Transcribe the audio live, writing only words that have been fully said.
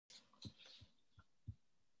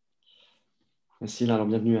Merci, alors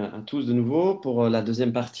bienvenue à tous de nouveau pour la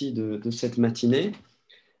deuxième partie de cette matinée.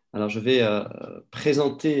 Alors je vais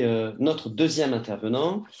présenter notre deuxième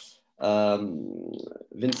intervenant.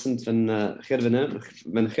 Vincent van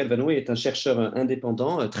Gervenooy est un chercheur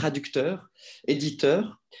indépendant, traducteur,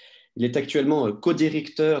 éditeur. Il est actuellement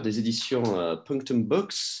co-directeur des éditions Punctum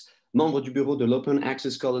Books, membre du bureau de l'Open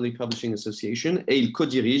Access Scholarly Publishing Association, et il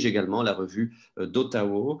co-dirige également la revue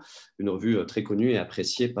d'Ottawa, une revue très connue et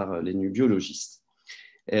appréciée par les nubiologistes.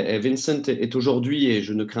 Vincent est aujourd'hui, et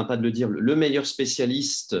je ne crains pas de le dire, le meilleur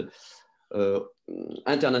spécialiste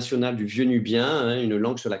international du vieux nubien, hein, une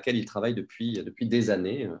langue sur laquelle il travaille depuis des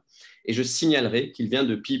années. Et je signalerai qu'il vient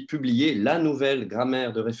de publier la nouvelle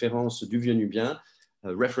grammaire de référence du vieux nubien,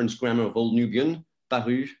 Reference Grammar of Old Nubian,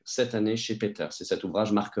 paru cette année chez Peters. Et cet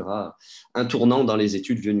ouvrage marquera un tournant dans les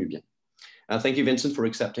études vieux nubiens. Thank you, Vincent, for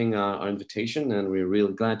accepting our invitation, and we're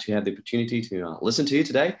really glad to have the opportunity to listen to you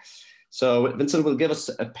today. So Vincent will give us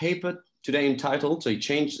a paper today entitled, so he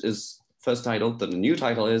changed his first title, the new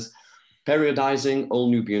title is Periodizing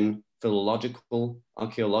Old Nubian, Philological,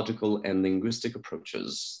 Archaeological, and Linguistic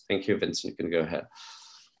Approaches. Thank you, Vincent. You can go ahead.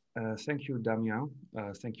 Thank you, Damien.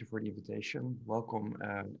 Thank you for the invitation. Welcome,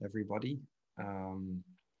 everybody.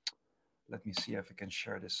 Let me see if I can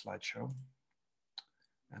share this slideshow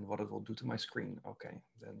and what it will do to my screen. Okay,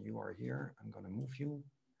 then you are here. I'm going to move you.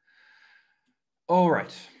 All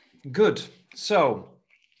right, good. So,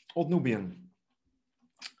 Old Nubian.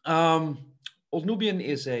 Old Nubian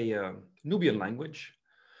is a Nubian language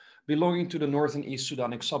belonging to the Northern East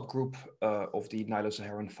Sudanic subgroup of the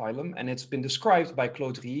Nilo-Saharan phylum, and it's been described by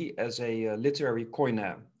Claude Rie as a literary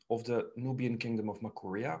koine of the Nubian kingdom of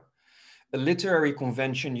Makuria, a literary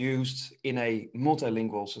convention used in a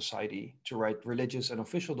multilingual society to write religious and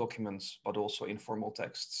official documents, but also informal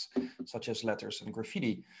texts, such as letters and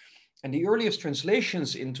graffiti. And the earliest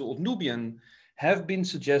translations into Old Nubian have been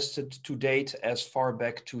suggested to date as far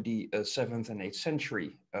back to the 7th and 8th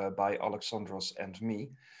century by Alexandros and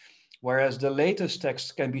me, whereas the latest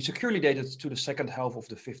texts can be securely dated to the second half of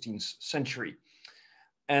the 15th century.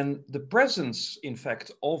 And the presence, in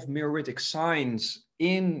fact, of Meroitic signs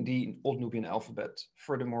in the Old Nubian alphabet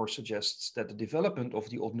furthermore suggests that the development of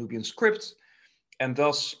the Old Nubian script and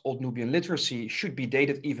thus Old Nubian literacy should be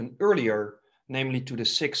dated even earlier, namely to the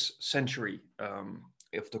 6th century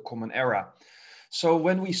of the Common Era. So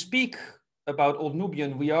when we speak about Old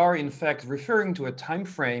Nubian, we are in fact referring to a time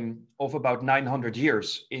frame of about 900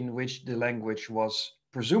 years in which the language was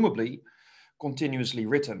presumably continuously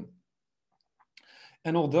written.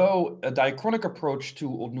 And although a diachronic approach to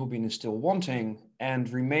Old Nubian is still wanting and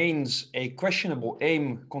remains a questionable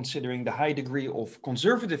aim considering the high degree of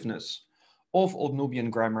conservativeness of Old Nubian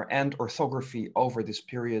grammar and orthography over this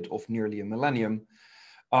period of nearly a millennium,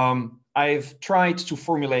 I've tried to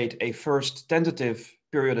formulate a first tentative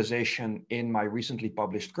periodization in my recently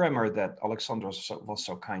published grammar that Alexandros was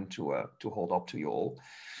so kind to hold up to you all.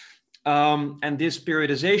 And this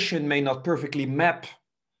periodization may not perfectly map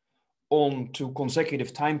onto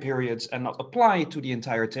consecutive time periods and not apply to the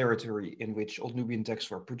entire territory in which Old Nubian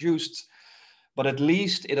texts were produced, but at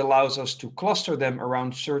least it allows us to cluster them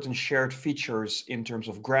around certain shared features in terms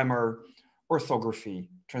of grammar, orthography,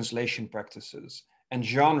 translation practices, and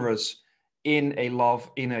genres in a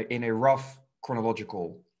rough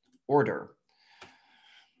chronological order.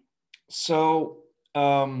 So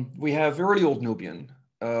we have early Old Nubian,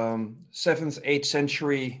 7th, 8th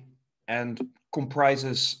century, and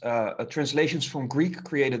comprises translations from Greek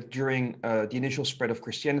created during the initial spread of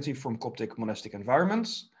Christianity from Coptic monastic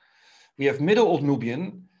environments. We have Middle Old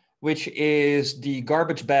Nubian, which is the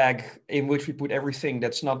garbage bag in which we put everything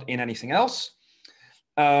that's not in anything else.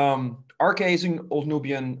 Archaeizing Old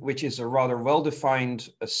Nubian, which is a rather well-defined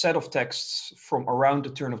set of texts from around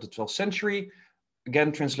the turn of the 12th century.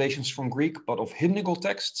 Again, translations from Greek, but of hymnical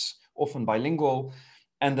texts, often bilingual.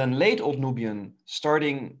 And then late Old Nubian,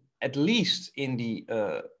 starting at least in the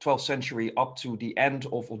 12th century up to the end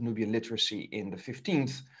of Old Nubian literacy in the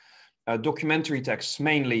 15th, documentary texts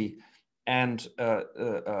mainly, and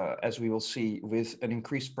as we will see, with an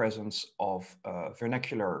increased presence of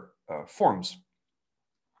vernacular forms.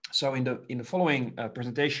 So in the following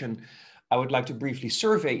presentation, I would like to briefly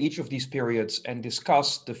survey each of these periods and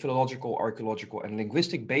discuss the philological, archaeological, and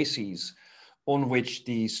linguistic bases on which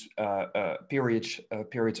these periods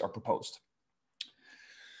are proposed.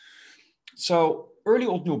 So early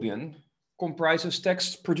Old Nubian comprises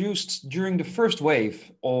texts produced during the first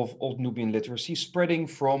wave of Old Nubian literacy, spreading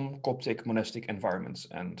from Coptic monastic environments.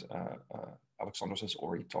 And Alexandros has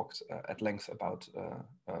already talked at length about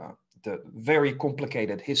the very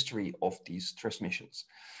complicated history of these transmissions.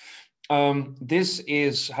 This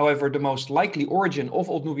is, however, the most likely origin of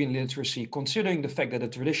Old Nubian literacy, considering the fact that the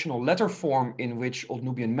traditional letter form in which Old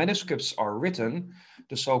Nubian manuscripts are written,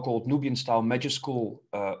 the so-called Nubian-style majuscule,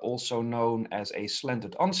 also known as a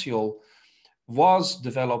slanted uncial, was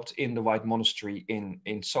developed in the White Monastery in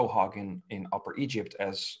Sohag in Upper Egypt,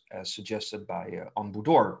 as suggested by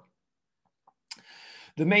An-Budor.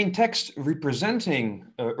 The main text representing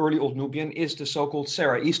early Old Nubian is the so-called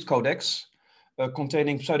Sarah-East Codex,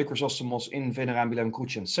 containing Pseudo-Chrysostomos in Venerabilem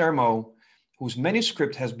Crucian Sermo, whose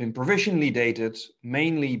manuscript has been provisionally dated,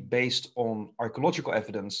 mainly based on archaeological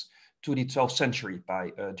evidence, to the 12th century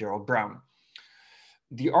by Gerald Brown.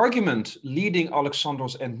 The argument leading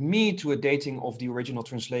Alexandros and me to a dating of the original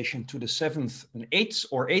translation to the 7th and 8th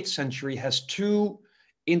or 8th century has two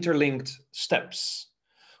interlinked steps.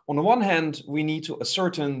 On the one hand, we need to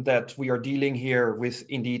ascertain that we are dealing here with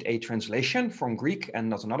indeed a translation from Greek and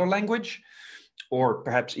not another language, or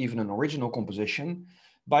perhaps even an original composition,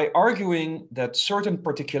 by arguing that certain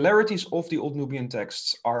particularities of the Old Nubian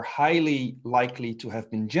texts are highly likely to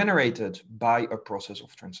have been generated by a process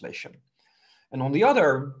of translation. And on the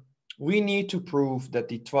other, we need to prove that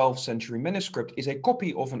the 12th century manuscript is a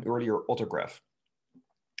copy of an earlier autograph.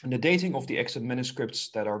 And the dating of the extant manuscripts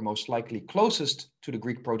that are most likely closest to the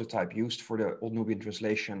Greek prototype used for the Old Nubian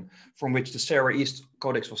translation, from which the Sarah-East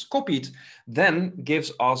Codex was copied, then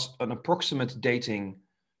gives us an approximate dating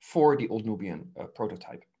for the Old Nubian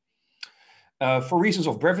prototype. For reasons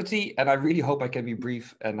of brevity, and I really hope I can be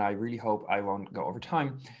brief, and I really hope I won't go over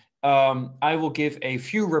time, I will give a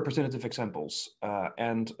few representative examples,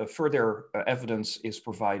 and further evidence is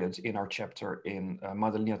provided in our chapter in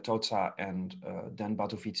Madalina Tota and Dan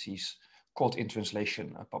Batovici's Caught in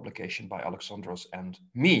Translation, a publication by Alexandros and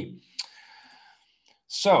me.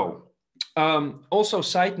 So, also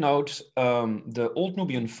side note, the Old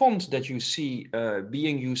Nubian font that you see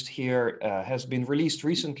being used here has been released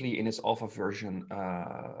recently in its alpha version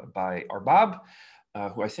by Arbab,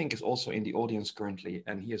 who I think is also in the audience currently,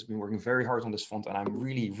 and he has been working very hard on this font, and I'm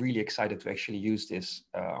really, really excited to actually use this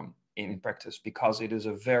in practice, because it is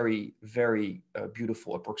a very, very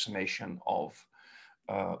beautiful approximation of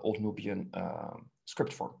Old Nubian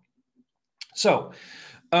script form. So,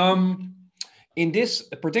 in this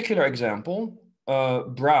particular example,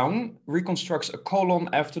 Brown reconstructs a colon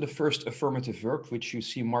after the first affirmative verb, which you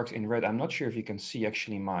see marked in red. I'm not sure if you can see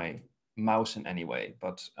actually my mouse in any way,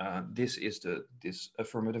 but this is this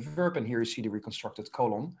affirmative verb, and here you see the reconstructed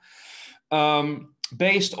colon,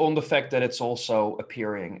 based on the fact that it's also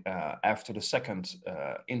appearing after the second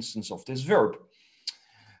instance of this verb.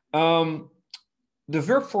 The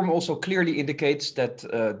verb form also clearly indicates that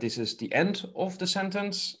this is the end of the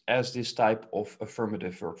sentence, as this type of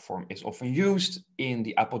affirmative verb form is often used in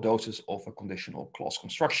the apodosis of a conditional clause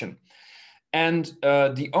construction. And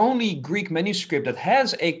the only Greek manuscript that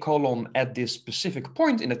has a colon at this specific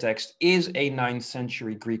point in the text is a 9th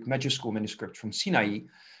century Greek majuscule manuscript from Sinai,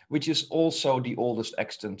 which is also the oldest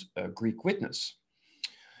extant Greek witness.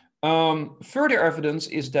 Further evidence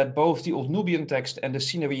is that both the Old Nubian text and the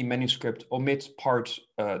Sinai manuscript omit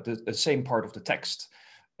the same part of the text,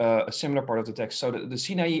 a similar part of the text. So the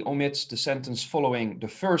Sinai omits the sentence following the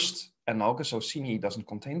first Enoch, so Sinai doesn't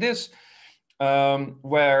contain this,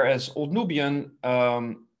 whereas Old Nubian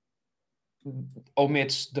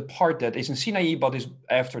omits the part that is in Sinai but is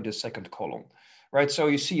after the second colon, right? So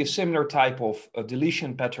you see a similar type of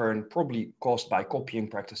deletion pattern, probably caused by copying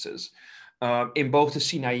practices, in both the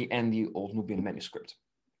Sinai and the Old Nubian manuscript.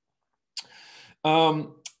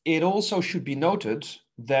 It also should be noted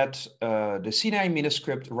that the Sinai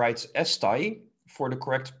manuscript writes estai for the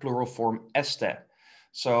correct plural form este.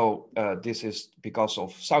 So this is because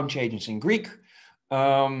of sound changes in Greek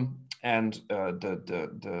and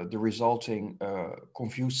the resulting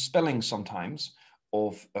confused spelling sometimes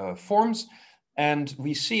of forms. And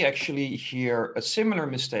we see actually here a similar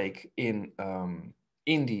mistake in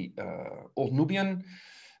the Old Nubian.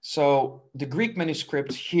 So the Greek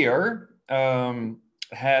manuscript here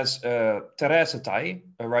has teresetai,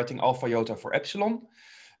 writing alpha iota for epsilon,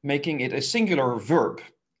 making it a singular verb.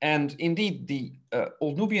 And indeed, the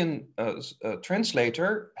Old Nubian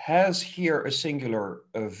translator has here a singular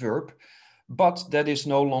verb, but that is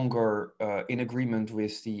no longer in agreement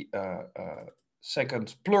with the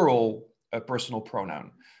second plural personal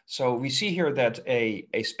pronoun. So we see here that a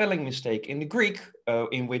spelling mistake in the Greek,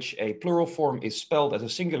 in which a plural form is spelled as a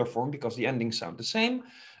singular form because the endings sound the same,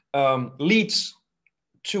 leads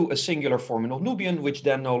to a singular form in Old Nubian, which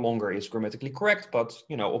then no longer is grammatically correct, but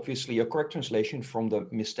obviously a correct translation from the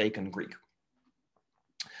mistaken Greek.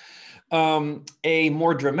 A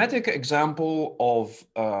more dramatic example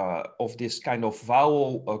of this kind of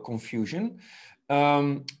vowel confusion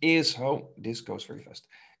is, oh, this goes very fast,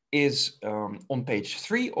 is on page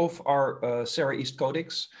 3 of our Sarah East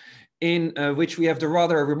Codex, in which we have the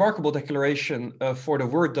rather remarkable declaration for the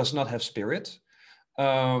word does not have spirit.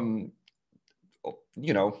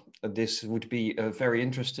 You know, this would be a very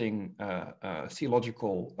interesting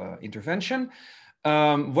theological intervention.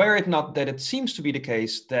 Were it not that it seems to be the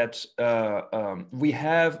case that we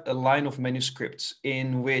have a line of manuscripts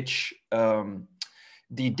in which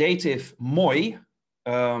the dative moi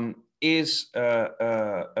is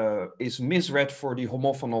misread for the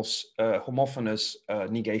homophonous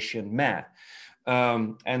negation me.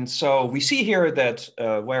 And so we see here that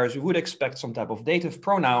whereas we would expect some type of dative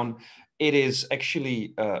pronoun, it is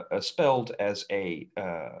actually spelled as a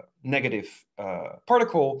negative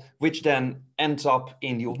particle, which then ends up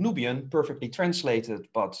in the Old Nubian, perfectly translated,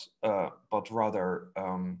 but rather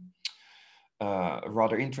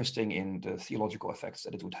rather interesting in the theological effects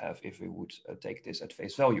that it would have if we would take this at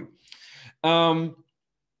face value.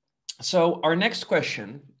 So our next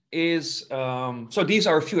question is, so these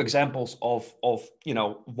are a few examples of you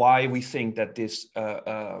know, why we think that this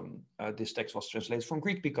this text was translated from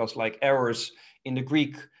Greek, because like errors in the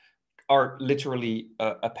Greek are literally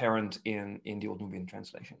apparent in the Old Nubian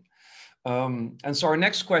translation. And so our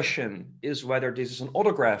next question is whether this is an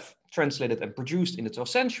autograph translated and produced in the 12th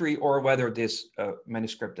century, or whether this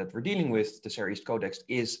manuscript that we're dealing with, the Sarah East Codex,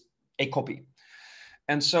 is a copy.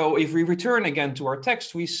 And so if we return again to our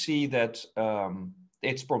text, we see that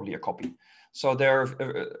it's probably a copy. So there are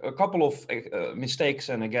a couple of mistakes,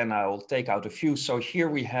 and again, I'll take out a few. So here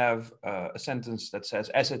we have a sentence that says,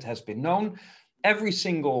 as it has been known. Every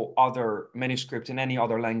single other manuscript in any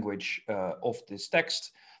other language of this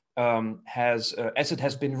text has, as it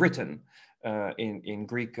has been written, in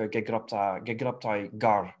Greek, gegraptai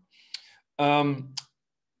gar.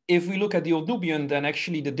 If we look at the Old Nubian, then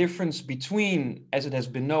actually the difference between as it has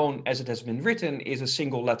been known, as it has been written is a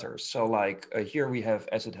single letter. So like here we have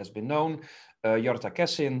as it has been known, Yorta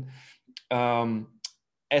Kesin.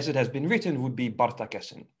 As it has been written would be Barta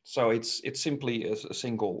Kesin. So it's simply a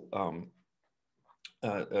single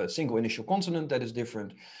single initial consonant that is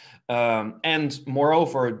different. And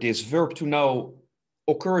moreover, this verb to know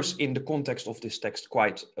occurs in the context of this text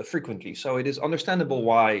quite frequently. So it is understandable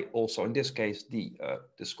why also in this case, the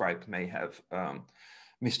scribe may have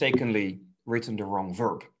mistakenly written the wrong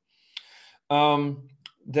verb.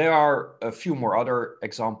 There are a few more other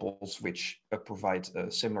examples which provide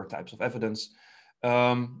similar types of evidence.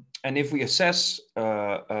 And if we assess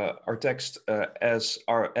our text as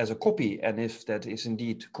a copy, and if that is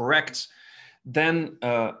indeed correct, then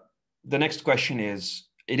the next question is,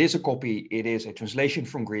 it is a copy, it is a translation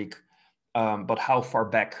from Greek, but how far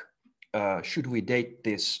back should we date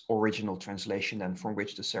this original translation and from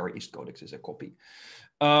which the Sarah East Codex is a copy?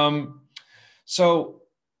 So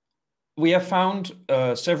we have found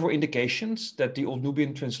several indications that the Old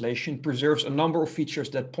Nubian translation preserves a number of features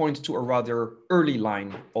that point to a rather early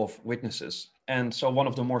line of witnesses. And so one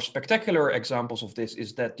of the more spectacular examples of this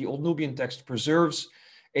is that the Old Nubian text preserves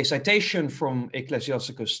a citation from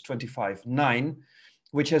Ecclesiasticus 25:9,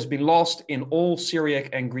 which has been lost in all Syriac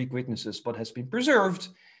and Greek witnesses, but has been preserved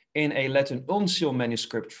in a Latin uncial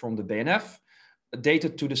manuscript from the BNF,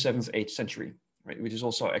 dated to the 7th, 8th century, right, which is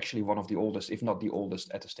also actually one of the oldest, if not the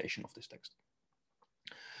oldest, attestation of this text.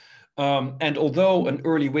 And although an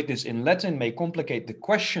early witness in Latin may complicate the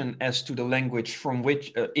question as to the language from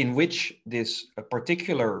which, in which this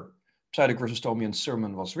particular Pseudo-Chrysostomian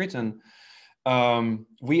sermon was written,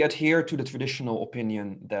 we adhere to the traditional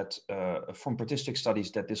opinion that from patristic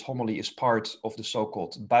studies that this homily is part of the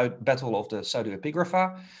so-called Battle of the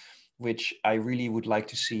Pseudo-Epigrapha, which I really would like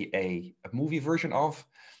to see a movie version of,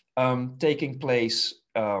 taking place,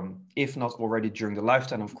 if not already during the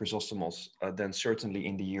lifetime of Chrysostomos, then certainly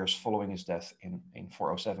in the years following his death in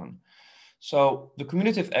 407. So the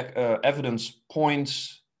cumulative evidence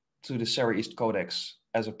points to the Sarah East Codex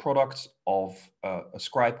as a product of a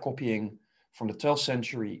scribe copying from the 12th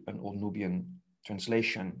century an Old Nubian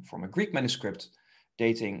translation from a Greek manuscript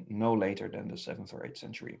dating no later than the 7th or 8th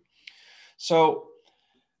century. So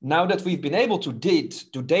now that we've been able to date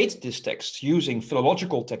this text using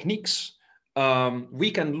philological techniques,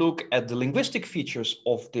 we can look at the linguistic features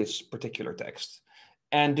of this particular text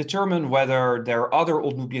and determine whether there are other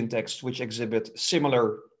Old Nubian texts which exhibit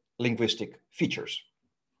similar linguistic features.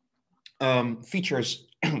 Features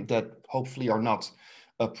that hopefully are not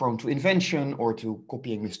prone to invention or to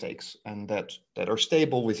copying mistakes, and that are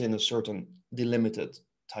stable within a certain delimited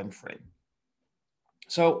time frame.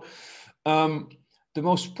 So The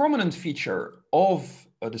most prominent feature of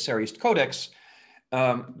the Serrist Codex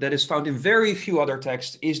that is found in very few other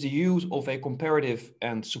texts is the use of a comparative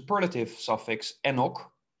and superlative suffix enok.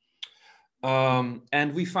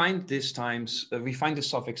 And we find this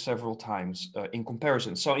suffix several times in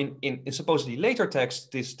comparison. So in supposedly later texts,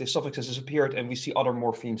 this suffix has disappeared, and we see other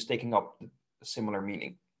morphemes taking up a similar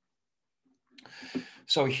meaning.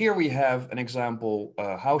 So here we have an example,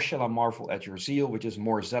 how shall I marvel at your zeal, which is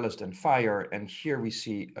more zealous than fire. And here we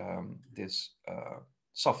see this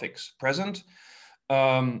suffix present.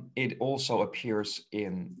 It also appears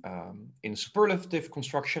in superlative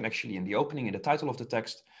construction, actually in the opening, in the title of the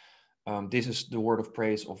text. This is the word of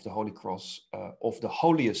praise of the Holy Cross of the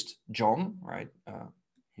holiest John, right?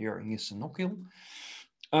 Here in his synoptical.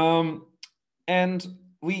 And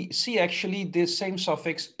we see actually this same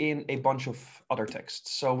suffix in a bunch of other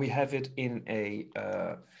texts. So we have it in a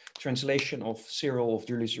translation of Cyril of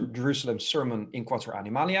Jerusalem's sermon In Quater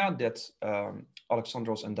Animalia that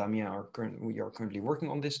Alexandros and Damien are currently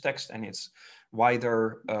working on this text, and its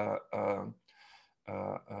wider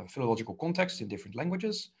philological context in different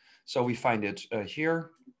languages. So we find it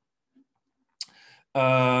here.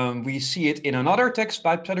 We see it in another text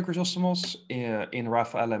by Pseudo-Chrysostomos in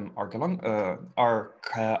Raphaelem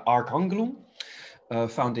Archangelum,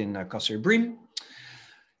 found in Kasserbrim.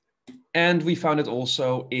 And we found it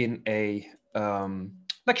also in a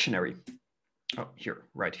lectionary. Oh, here,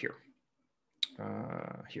 right here.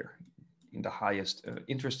 Here, in the highest,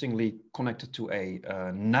 interestingly connected to a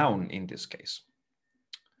noun in this case.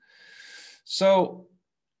 So,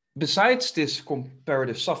 besides this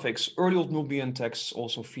comparative suffix, early Old Nubian texts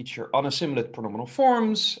also feature unassimilate pronominal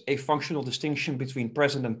forms, a functional distinction between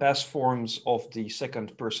present and past forms of the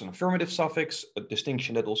second person affirmative suffix, a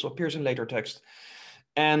distinction that also appears in later texts,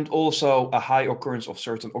 and also a high occurrence of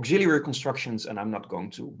certain auxiliary constructions, and I'm not going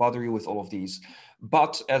to bother you with all of these.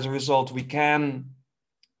 But as a result, we can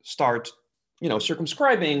start,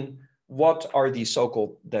 circumscribing what are these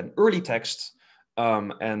so-called then early texts.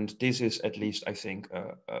 And this is at least, I think,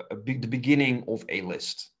 the beginning of a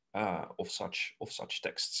list of such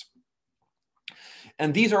texts.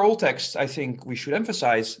 And these are all texts, I think we should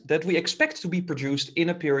emphasize, that we expect to be produced in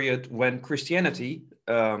a period when Christianity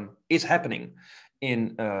is happening,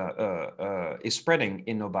 is spreading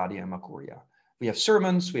in Nobadia and Makuria. We have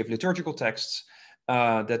sermons, we have liturgical texts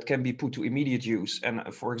that can be put to immediate use.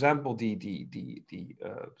 And for example, the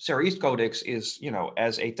Serrist Codex is,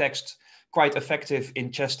 as a text, quite effective in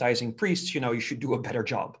chastising priests. You should do a better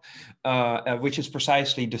job, which is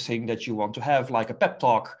precisely the thing that you want to have, like a pep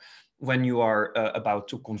talk when you are about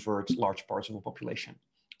to convert large parts of a population.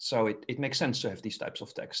 So it makes sense to have these types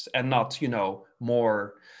of texts and not,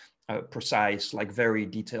 more precise, like very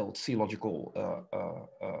detailed theological,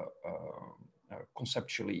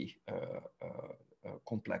 conceptually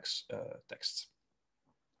complex texts.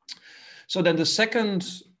 So then the second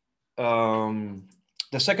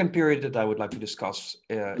period that I would like to discuss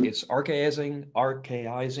is Archaeizing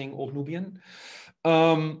Old Nubian.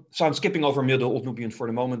 So I'm skipping over Middle Old Nubian for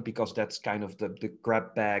the moment because that's kind of the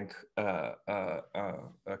grab bag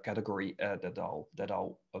category that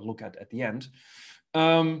I'll look at the end.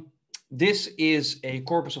 This is a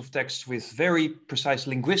corpus of texts with very precise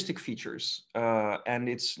linguistic features, and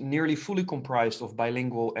it's nearly fully comprised of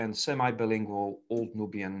bilingual and semi-bilingual Old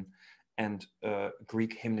Nubian and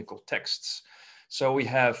Greek hymnical texts. So we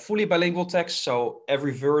have fully bilingual texts, so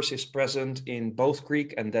every verse is present in both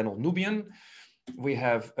Greek and then Old Nubian. We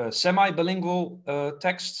have semi-bilingual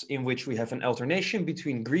texts in which we have an alternation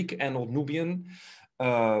between Greek and Old Nubian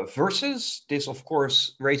verses. This, of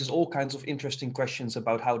course, raises all kinds of interesting questions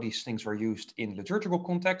about how these things are used in liturgical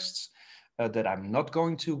contexts that I'm not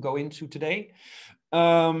going to go into today.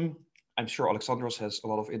 I'm sure Alexandros has a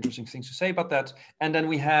lot of interesting things to say about that. And then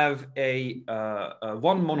we have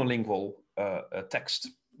one monolingual text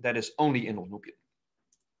that is only in Old Nubian.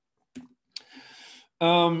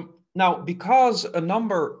 Now, because a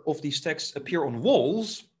number of these texts appear on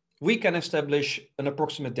walls, we can establish an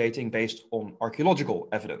approximate dating based on archaeological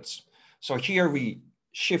evidence. So here we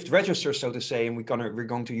shift registers, so to say, and we're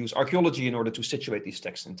going to use archaeology in order to situate these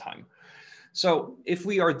texts in time. So if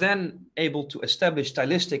we are then able to establish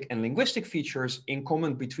stylistic and linguistic features in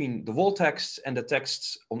common between the wall texts and the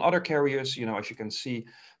texts on other carriers, as you can see,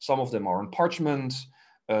 some of them are on parchment,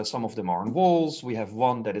 some of them are on walls. We have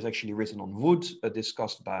one that is actually written on wood,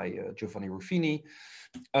 discussed by Giovanni Ruffini.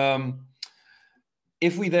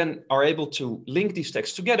 If we then are able to link these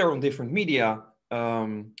texts together on different media,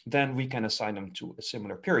 then we can assign them to a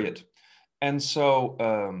similar period. And so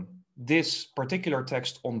this particular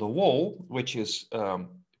text on the wall, which is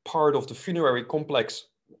part of the funerary complex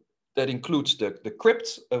that includes the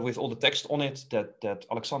crypt with all the text on it that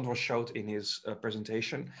Alexandros showed in his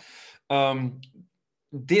presentation.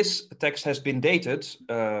 This text has been dated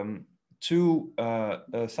to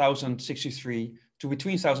 1063, to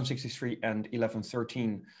between 1063 and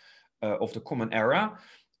 1113 of the Common Era,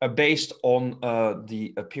 based on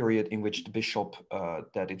the period in which the bishop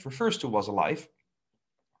that it refers to was alive.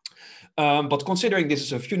 But considering this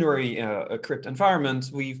is a funerary crypt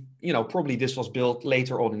environment, probably this was built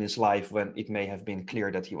later on in his life when it may have been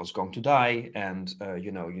clear that he was going to die, and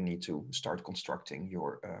you need to start constructing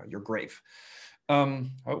your grave.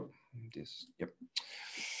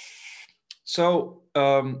 So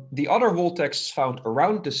the other wall texts found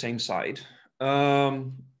around the same site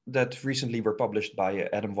that recently were published by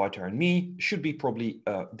Adam Whitehair and me should be probably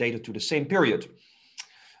dated to the same period.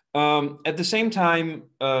 At the same time,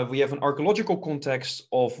 we have an archaeological context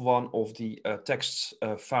of one of the texts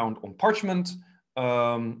found on parchment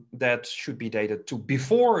that should be dated to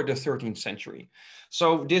before the 13th century.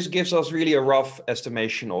 So this gives us really a rough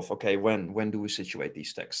estimation of, okay, when do we situate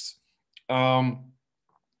these texts?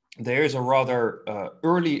 There is a rather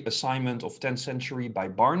early assignment of 10th century by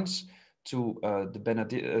Barnes to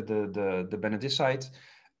the Benedicite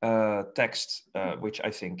text, which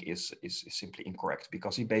I think is simply incorrect,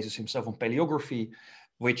 because he bases himself on paleography,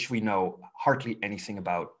 which we know hardly anything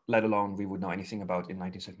about, let alone we would know anything about in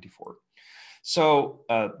 1974. So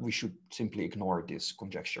we should simply ignore this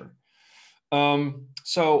conjecture.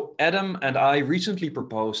 So Adam and I recently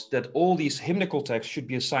proposed that all these hymnical texts should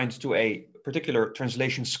be assigned to a particular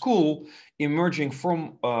translation school emerging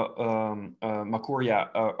from Makuria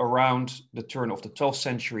around the turn of the 12th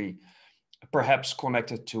century, perhaps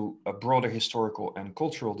connected to broader historical and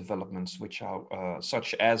cultural developments, which are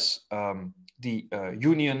such as the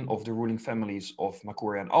union of the ruling families of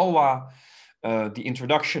Makuria and Alwa, the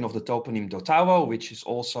introduction of the toponym Dotawo, which is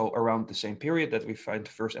also around the same period that we find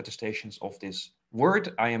first attestations of this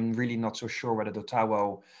word. I am really not so sure whether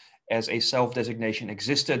Dotawo as a self-designation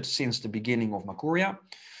existed since the beginning of Makuria.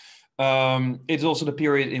 It's also the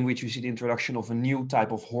period in which we see the introduction of a new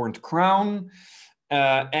type of horned crown,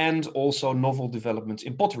 and also novel developments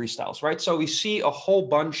in pottery styles, right? So we see a whole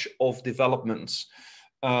bunch of developments,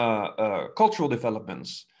 cultural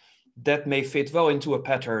developments, that may fit well into a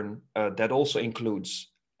pattern that also includes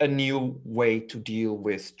a new way to deal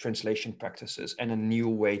with translation practices and a new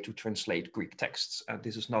way to translate Greek texts.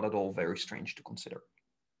 This is not at all very strange to consider.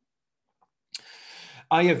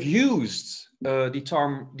 I have used the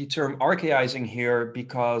term archaeizing here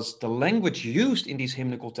because the language used in these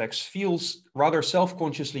hymnical texts feels rather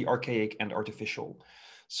self-consciously archaic and artificial.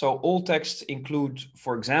 So all texts include,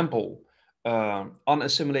 for example,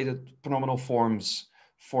 unassimilated pronominal forms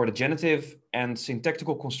for the genitive and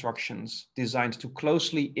syntactical constructions designed to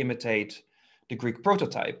closely imitate the Greek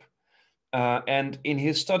prototype. And in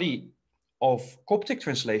his study of Coptic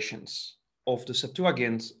translations of the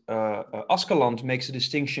Septuagint, Askeland makes a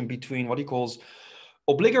distinction between what he calls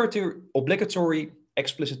obligatory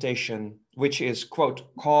explicitation, which is,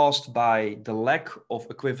 quote, caused by the lack of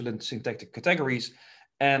equivalent syntactic categories,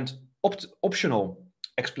 and optional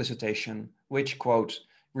explicitation, which, quote,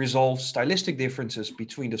 resolves stylistic differences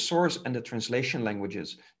between the source and the translation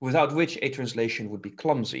languages, without which a translation would be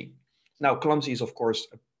clumsy. Now, clumsy is, of course,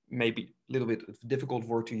 maybe a little bit of a difficult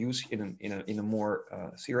word to use in a more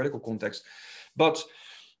theoretical context, but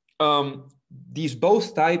these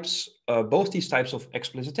both these types of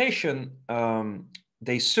explicitation,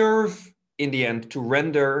 they serve in the end to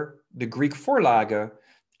render the Greek Vorlage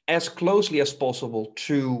as closely as possible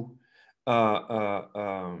to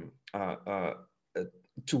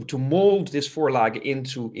mold this Vorlage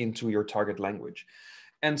into your target language.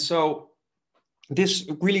 And so this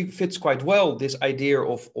really fits quite well, this idea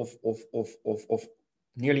of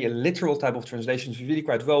nearly a literal type of translation is really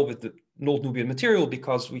quite well with the Old Nubian material,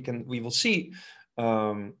 because we will see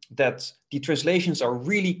that the translations are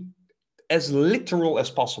really as literal as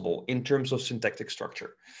possible in terms of syntactic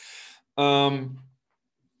structure.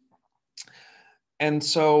 And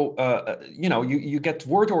so, you get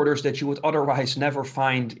word orders that you would otherwise never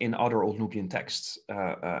find in other Old Nubian texts.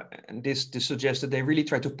 And this suggests that they really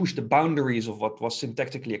try to push the boundaries of what was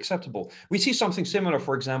syntactically acceptable. We see something similar,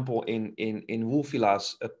 for example, in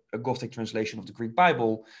Wulfila's, a Gothic translation of the Greek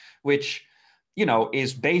Bible, which,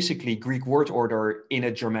 is basically Greek word order in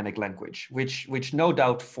a Germanic language, which no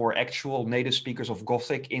doubt for actual native speakers of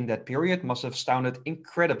Gothic in that period must have sounded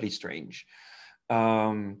incredibly strange.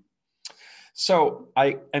 So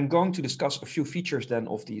I am going to discuss a few features then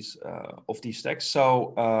of these texts.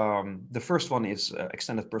 So the first one is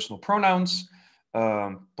extended personal pronouns.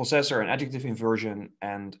 possessor and adjective inversion,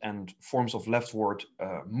 and forms of leftward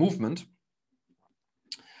movement.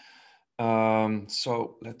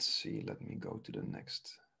 So let's see, let me go to the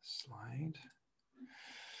next slide.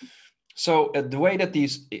 So the way that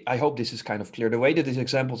these, I hope this is kind of clear, the way that these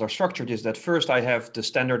examples are structured is that first I have the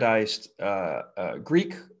standardized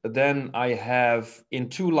Greek, then I have in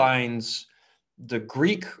 2 lines the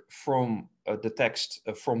Greek from the text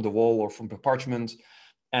from the wall or from the parchment,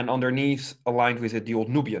 and underneath aligned with it the Old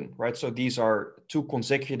Nubian, right? So these are two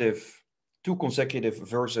consecutive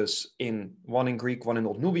verses, one in Greek, one in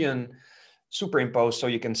Old Nubian, superimposed, so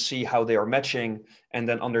you can see how they are matching, and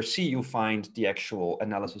then under C you find the actual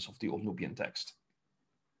analysis of the Old Nubian text.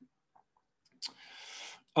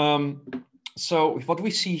 So what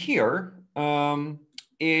we see here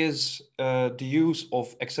is the use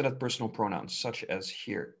of extended personal pronouns, such as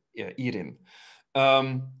here, irin.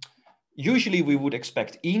 Usually we would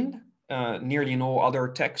expect in. Nearly in all other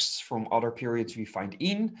texts from other periods we find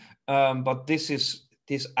in, but this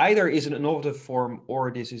either is an innovative form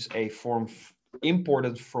or this is a form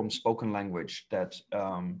imported from spoken language that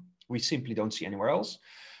we simply don't see anywhere else.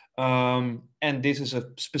 And this is a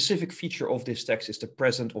specific feature of this text, is the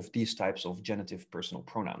presence of these types of genitive personal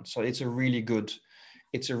pronouns. So it's a really good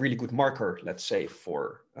marker, let's say,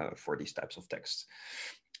 for these types of texts.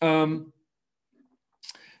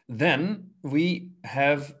 Then we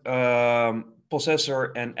have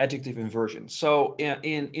possessor and adjective inversion. So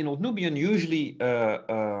in Old Nubian, usually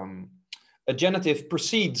a genitive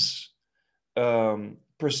precedes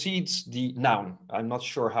the noun. I'm not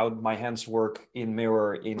sure how my hands work in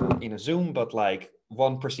mirror in a Zoom, but like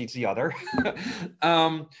one precedes the other.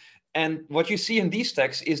 And what you see in these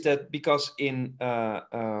texts is that because in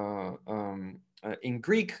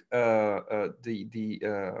Greek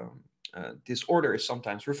this order is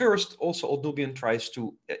sometimes reversed. Also, Old Nubian tries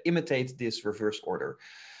to imitate this reverse order.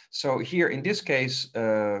 So here in this case,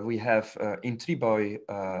 we have in triboi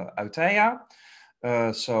auteia,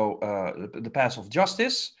 so the path of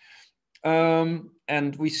justice.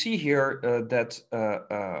 And we see here that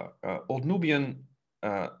Old Nubian,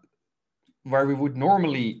 where we would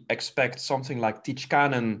normally expect something like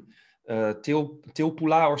tichkanen,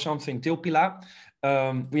 tilpula or something, tilpila,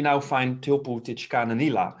 we now find tilpu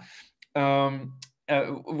tichkanenila.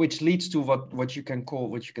 Which leads to what you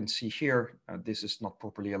can see here. This is not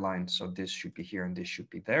properly aligned, so this should be here and this should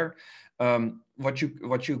be there. What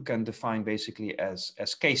you can define basically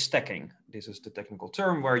as case stacking. This is the technical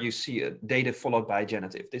term where you see a dative followed by a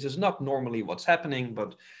genitive. This is not normally what's happening,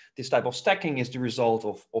 but this type of stacking is the result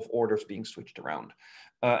of orders being switched around.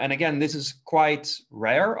 And again, this is quite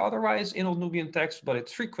rare otherwise in Old Nubian texts, but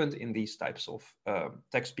it's frequent in these types of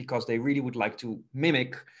texts because they really would like to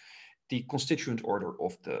mimic the constituent order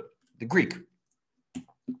of the Greek.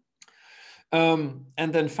 And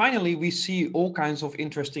then finally, we see all kinds of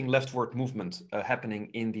interesting leftward movement happening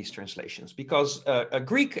in these translations, because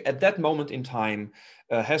Greek at that moment in time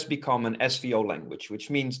has become an SVO language, which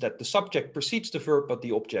means that the subject precedes the verb, but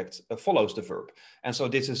the object follows the verb. And so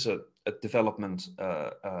this is a development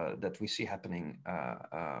that we see happening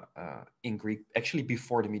in Greek, actually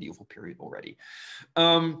before the medieval period already.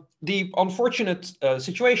 The unfortunate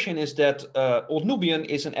situation is that Old Nubian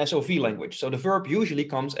is an SOV language, so the verb usually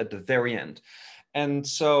comes at the very end. And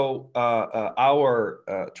so our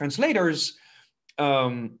translators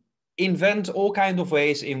invent all kinds of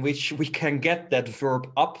ways in which we can get that verb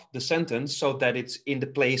up the sentence so that it's in the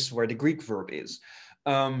place where the Greek verb is.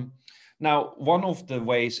 Now, one of the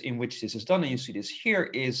ways in which this is done, and you see this here,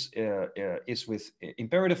 is with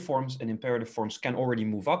imperative forms, and imperative forms can already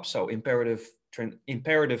move up. So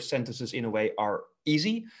imperative sentences in a way are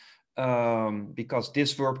easy because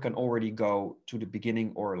this verb can already go to the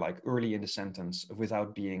beginning or like early in the sentence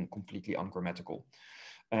without being completely ungrammatical.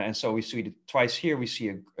 And so we see it twice here. We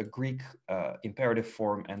see a Greek imperative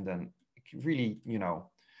form, and then really, you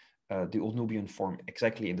know, the Old Nubian form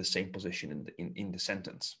exactly in the same position in the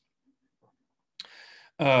sentence.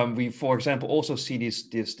 We, for example, also see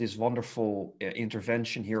this wonderful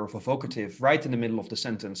intervention here of a vocative right in the middle of the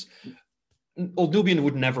sentence. Old Nubian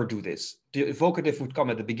would never do this. The vocative would come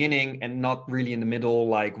at the beginning and not really in the middle.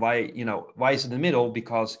 Like why is it in the middle?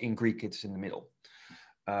 Because in Greek it's in the middle.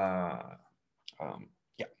 Yeah.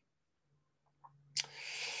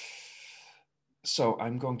 So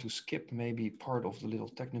I'm going to skip maybe part of the little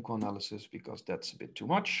technical analysis because that's a bit too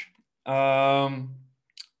much.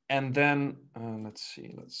 And then let's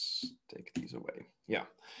see, let's take these away. Yeah.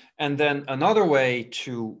 And then another way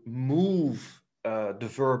to move the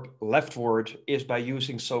verb leftward is by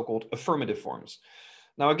using so-called affirmative forms.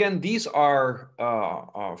 Now, again, these are,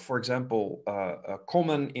 for example,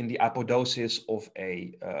 common in the apodosis of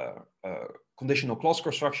a conditional clause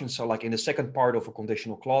construction. So like in the second part of a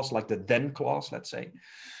conditional clause, like the then clause, let's say.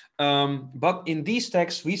 But in these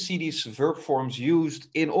texts, we see these verb forms used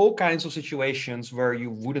in all kinds of situations where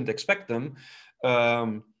you wouldn't expect them.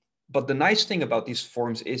 But the nice thing about these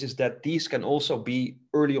forms is that these can also be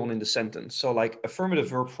early on in the sentence. So like affirmative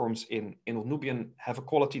verb forms in Old Nubian have a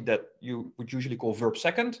quality that you would usually call verb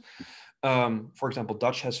second. For example,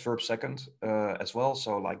 Dutch has verb second as well.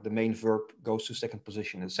 So like the main verb goes to second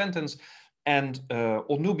position in the sentence. And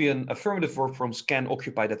Old Nubian affirmative verb forms can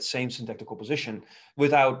occupy that same syntactical position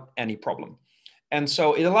without any problem. And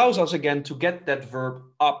so it allows us again to get that verb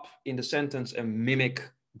up in the sentence and mimic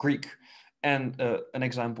Greek. And an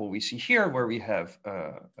example we see here where we have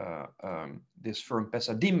this verb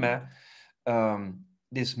pesadime.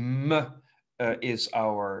 This m is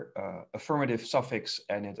our affirmative suffix,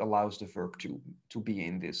 and it allows the verb to be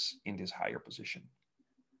in this higher position.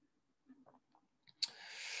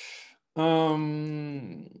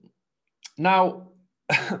 Now,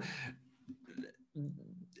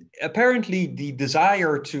 apparently the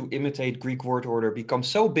desire to imitate Greek word order becomes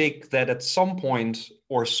so big that at some point,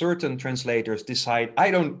 or certain translators decide,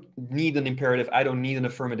 I don't need an imperative, I don't need an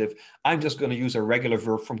affirmative, I'm just going to use a regular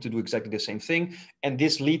verb form to do exactly the same thing. And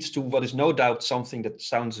this leads to what is no doubt something that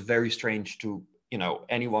sounds very strange to, you know,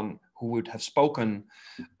 anyone who would have spoken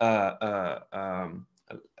a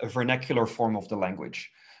vernacular form of the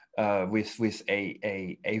language. With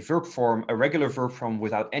a verb form, a regular verb form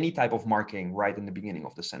without any type of marking right in the beginning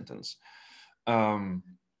of the sentence.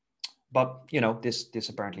 But, you know, this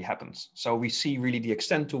apparently happens. So we see really the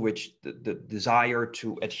extent to which the desire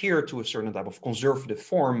to adhere to a certain type of conservative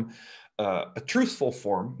form, a truthful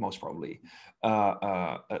form, most probably,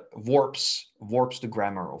 warps the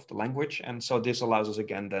grammar of the language. And so this allows us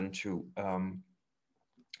again then to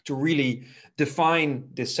really define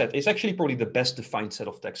this set. It's actually probably the best defined set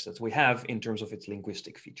of texts that we have in terms of its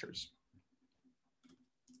linguistic features.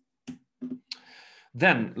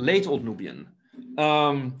 Then late Old Nubian.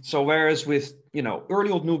 So whereas with, you know, early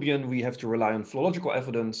Old Nubian, we have to rely on philological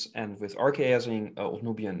evidence, and with Archaeizing Old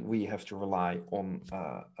Nubian, we have to rely on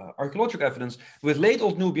archaeological evidence. With late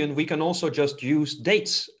Old Nubian, we can also just use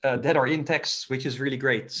dates that are in texts, which is really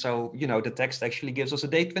great. So, you know, the text actually gives us a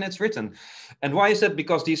date when it's written. And why is that?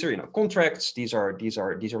 Because these are, you know, contracts, these are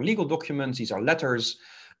legal documents, these are letters.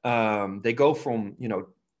 They go from, you know,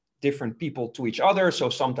 different people to each other. So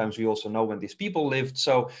sometimes we also know when these people lived.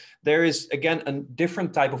 So there is, again, a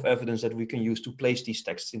different type of evidence that we can use to place these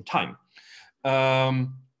texts in time.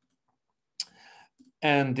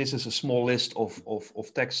 And this is a small list of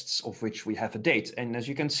texts of which we have a date. And as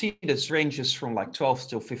you can see, this ranges from like 12th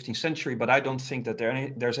till 15th century, but I don't think that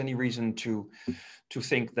there's any reason to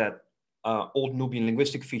think that Old Nubian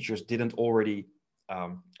linguistic features didn't already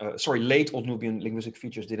late Old Nubian linguistic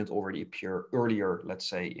features didn't already appear earlier, let's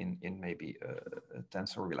say in maybe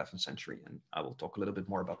 10th or 11th century. And I will talk a little bit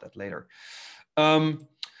more about that later.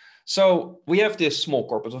 So we have this small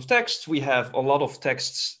corpus of texts. We have a lot of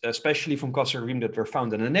texts, especially from Kasserine, that were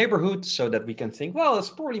found in the neighborhood, so that we can think, well, it's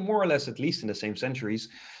probably more or less at least in the same centuries.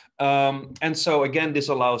 And so again, this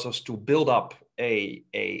allows us to build up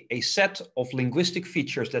a set of linguistic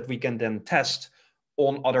features that we can then test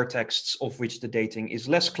on other texts of which the dating is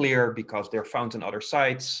less clear because they're found in other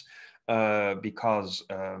sites, because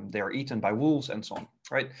they are eaten by wolves and so on,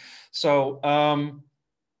 right? So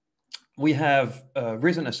we have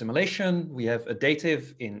written assimilation, we have a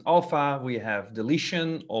dative in alpha, we have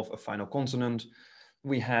deletion of a final consonant,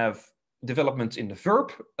 we have development in the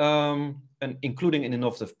verb, and including in the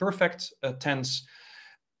nominative perfect tense,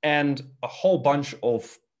 and a whole bunch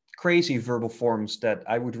of crazy verbal forms that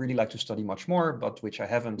I would really like to study much more, but which I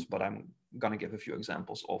haven't, but I'm gonna give a few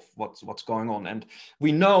examples of what's going on. And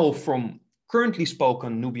we know from currently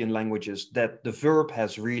spoken Nubian languages that the verb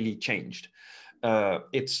has really changed.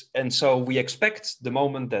 And so we expect the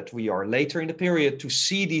moment that we are later in the period to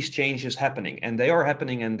see these changes happening, and they are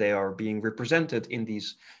happening, and they are being represented in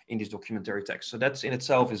these documentary texts. So that's in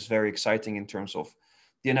itself is very exciting in terms of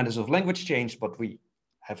the analysis of language change, but we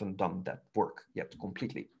haven't done that work yet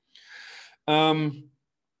completely.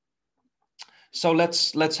 So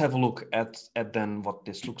let's have a look at then what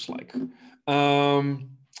this looks like.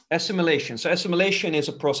 Assimilation. So assimilation is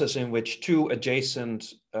a process in which two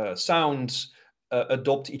adjacent sounds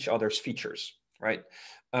adopt each other's features, right?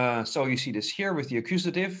 So you see this here with the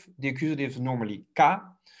accusative. The accusative is normally ka,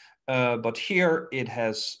 but here it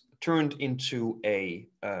has turned into a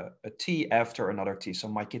T after another T, so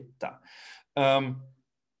maikita.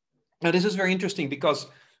 Now this is very interesting because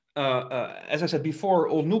as I said before,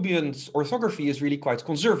 Old Nubian's orthography is really quite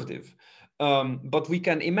conservative. But we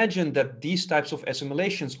can imagine that these types of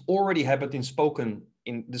assimilations already happened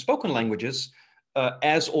in the spoken languages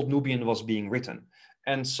as Old Nubian was being written.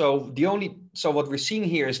 And so what we're seeing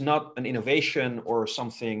here is not an innovation or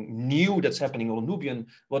something new that's happening in Old Nubian.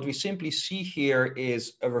 What we simply see here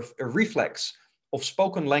is a reflex of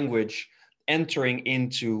spoken language entering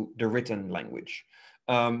into the written language,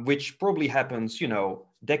 which probably happens,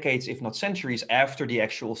 decades, if not centuries, after the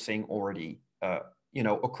actual thing already,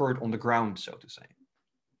 occurred on the ground, so to say.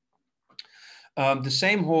 The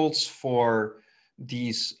same holds for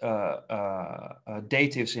these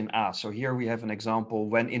datives in A. So here we have an example: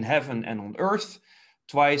 when in heaven and on earth,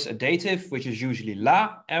 twice a dative, which is usually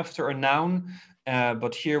la after a noun,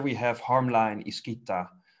 but here we have harmla and iskita.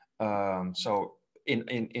 So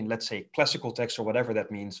in let's say classical text or whatever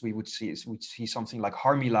that means, we would see something like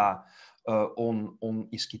harmila on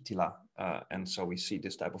iskitila, and so we see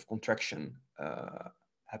this type of contraction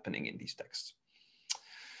happening in these texts.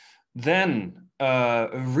 Then a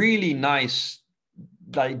really nice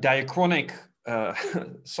diachronic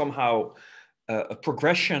somehow a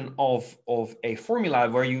progression of a formula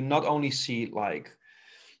where you not only see like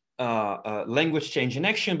language change in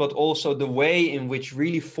action, but also the way in which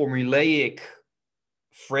really formulaic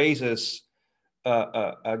phrases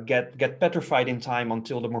get petrified in time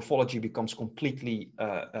until the morphology becomes completely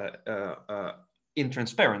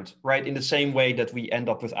intransparent, right? In the same way that we end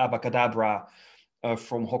up with abacadabra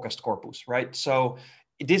from Hoc est Corpus, right? So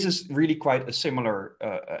this is really quite a similar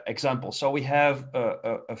example. So we have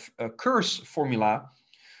a curse formula,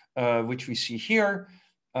 which we see here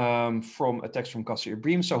from a text from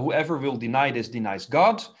Cassius-Bream. So whoever will deny this denies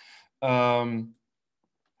God,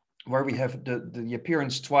 where we have the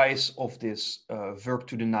appearance twice of this verb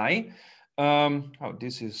to deny.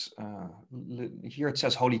 This is, here it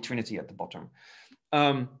says Holy Trinity at the bottom.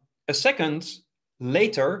 A second,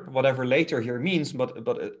 later, whatever later here means, but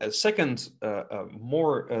a second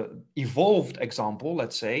more evolved example,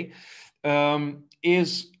 let's say,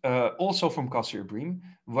 is also from Cassius-Bream,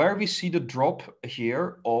 where we see the drop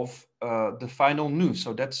here of the final nu.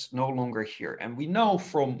 So that's no longer here. And we know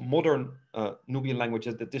from modern Nubian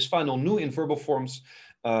languages that this final nu in verbal forms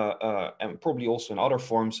and probably also in other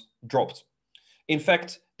forms dropped. In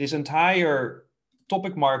fact, this entire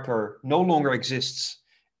topic marker no longer exists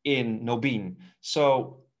in Nubin.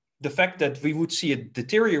 So the fact that we would see it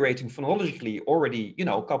deteriorating phonologically already,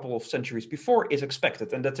 a couple of centuries before is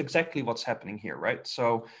expected. And that's exactly what's happening here, right?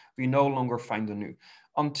 So we no longer find the nu.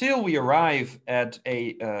 Until we arrive at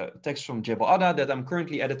a text from Jebel Ada that I'm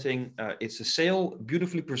currently editing. It's a sale,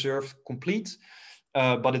 beautifully preserved, complete,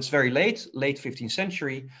 but it's very late 15th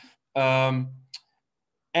century.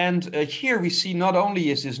 And here we see not only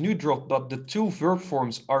is this nu drop, but the two verb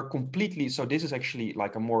forms are completely, so this is actually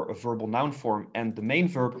like a verbal noun form, and the main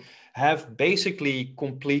verb have basically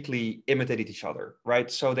completely imitated each other, right?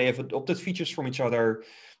 So they have adopted features from each other.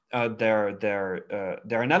 Their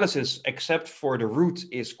analysis, except for the root,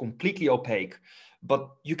 is completely opaque. But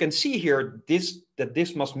you can see here that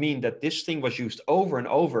this must mean that this thing was used over and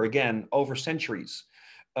over again over centuries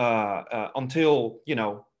until,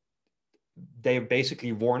 they're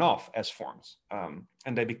basically worn off as forms,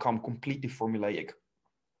 and they become completely formulaic.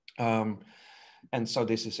 And so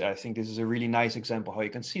I think this is a really nice example how you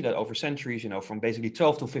can see that over centuries, from basically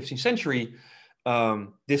 12th to 15th century,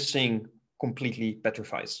 this thing completely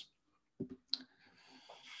petrifies.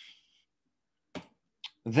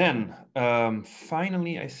 Then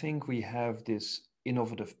finally, I think we have this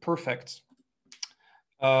innovative perfect.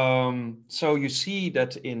 So you see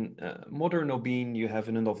that in modern Nubin, you have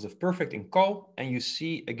an innovative perfect in ko, and you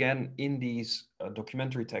see again in these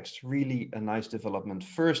documentary texts really a nice development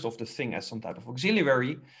first of the thing as some type of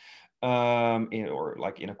auxiliary, or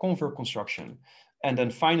like in a converb construction, and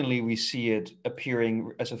then finally we see it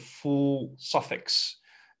appearing as a full suffix,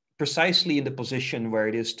 precisely in the position where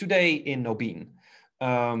it is today in Nubin.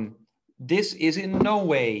 This is in no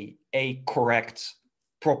way a correct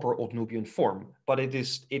proper Old Nubian form, but it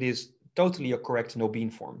is totally a correct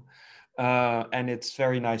Nubin form, and it's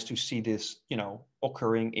very nice to see this,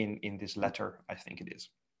 occurring in this letter. I think it is.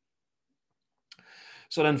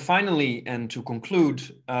 So then finally, and to conclude,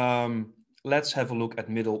 let's have a look at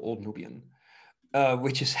Middle Old Nubian,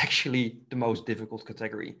 which is actually the most difficult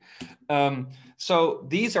category. So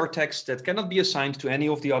these are texts that cannot be assigned to any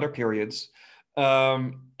of the other periods,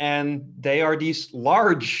 and they are these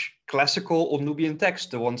large classical Old Nubian texts,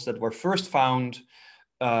 the ones that were first found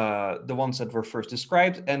the ones that were first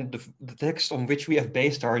described, and the text on which we have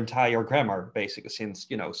based our entire grammar, basically, since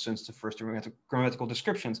the first grammatical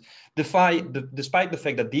descriptions. Despite the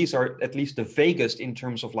fact that these are at least the vaguest in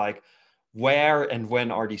terms of like where and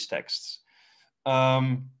when are these texts.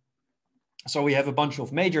 So we have a bunch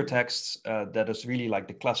of major texts that is really like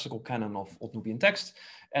the classical canon of Old Nubian text,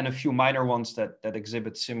 and a few minor ones that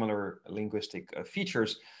exhibit similar linguistic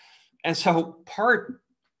features. And so part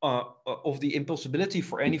of the impossibility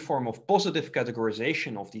for any form of positive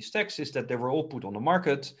categorization of these texts is that they were all put on the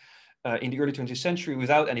market in the early 20th century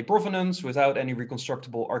without any provenance, without any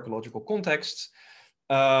reconstructible archaeological contexts.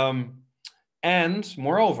 And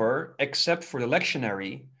moreover, except for the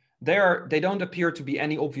lectionary, they don't appear to be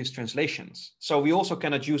any obvious translations. So we also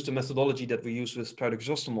cannot use the methodology that we use with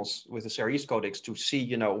Periodizing with the Series Codex to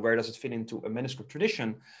see, where does it fit into a manuscript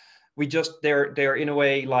tradition. They're in a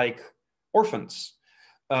way like orphans.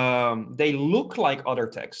 They look like other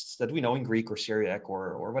texts that we know in Greek or Syriac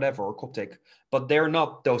or whatever, or Coptic, but they're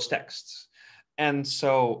not those texts. And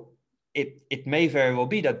so it may very well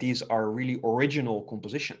be that these are really original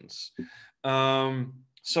compositions.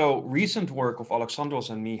 So recent work of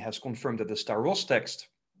Alexandros and me has confirmed that the Staros text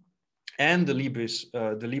and the Liber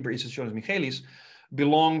Institutionis Michaelis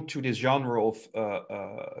belong to this genre of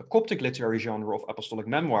Coptic literary genre of apostolic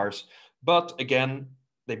memoirs. But again,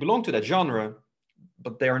 they belong to that genre,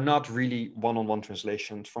 but they are not really one-on-one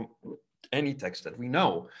translations from any text that we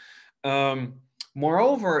know.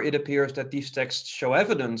 Moreover, it appears that these texts show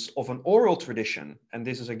evidence of an oral tradition, and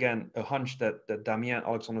this is again a hunch that Damien,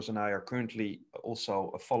 Alexandros, and I are currently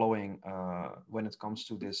also following when it comes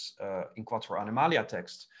to this In Quattro Animalia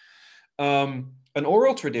text. An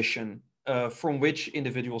oral tradition from which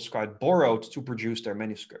individual scribes borrowed to produce their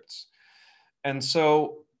manuscripts. And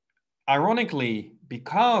so, ironically,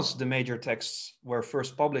 because the major texts were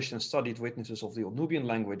first published and studied witnesses of the Old Nubian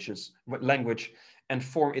language and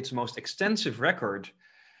form its most extensive record,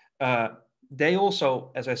 they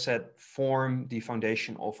also, as I said, form the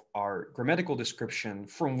foundation of our grammatical description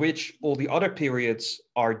from which all the other periods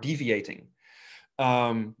are deviating.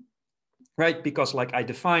 Right, because like I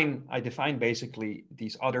define basically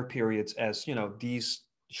these other periods as, these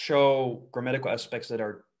show grammatical aspects that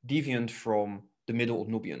are deviant from the Middle Old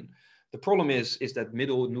Nubian. The problem is that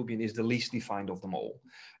Middle Old Nubian is the least defined of them all.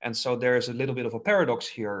 And so there's a little bit of a paradox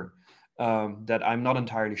here that I'm not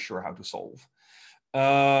entirely sure how to solve.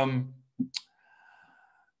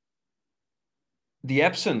 The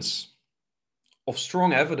absence of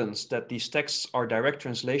strong evidence that these texts are direct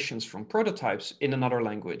translations from prototypes in another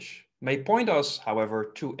language may point us,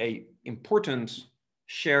 however, to an important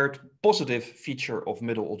shared positive feature of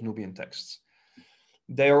Middle Old Nubian texts.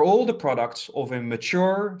 They are all the products of a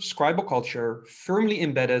mature scribal culture firmly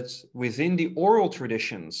embedded within the oral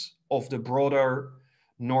traditions of the broader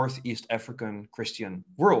Northeast African Christian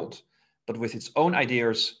world, but with its own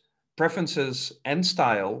ideas, preferences, and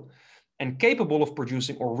style, and capable of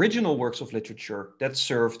producing original works of literature that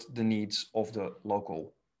served the needs of the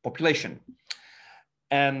local population.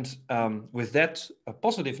 And with that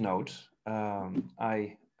positive note,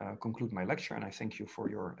 I conclude my lecture, and I thank you for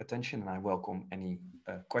your attention, and I welcome any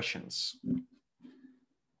questions.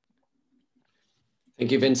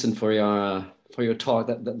 Thank you, Vincent, for your talk.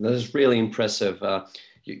 That is really impressive.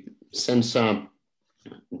 Since I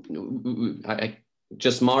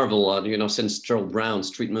just marvel, since Gerald Brown's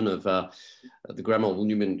treatment of the grammar of Old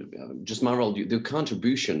Nubian, just marvel the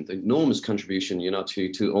contribution, the enormous contribution,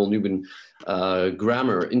 to Old Nubian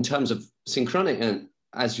grammar in terms of synchronic and,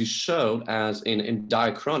 as you showed, as in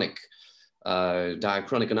diachronic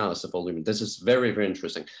analysis of Old Nubian. This is very, very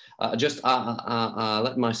interesting.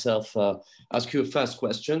 Let myself ask you a first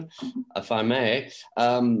question, if I may.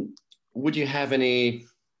 Would you have any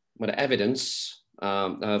evidence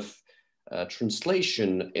of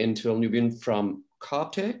translation into Old Nubian from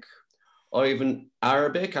Coptic or even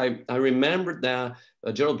Arabic? I remember that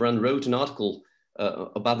Gerald Brown wrote an article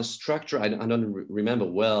about the structure. I don't remember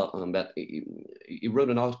well, but he wrote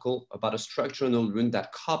an article about a structure in Old Nubian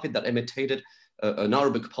that imitated an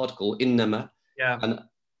Arabic particle in Nama. Yeah. And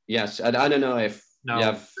yes, and I don't know if you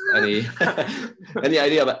have any any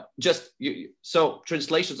idea, but so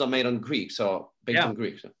translations are made on Greek, so based on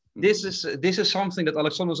Greek. So. This is something that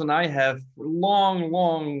Alexandros and I have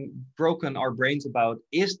long broken our brains about.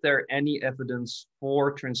 Is there any evidence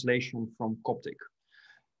for translation from Coptic?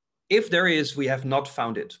 If there is, we have not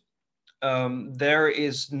found it. There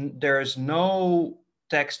is no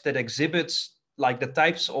text that exhibits like the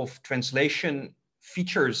types of translation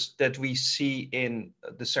features that we see in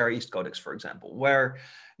the Sarah East Codex, for example, where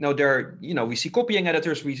we see copying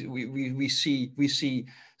editors, we see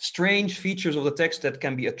strange features of the text that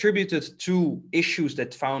can be attributed to issues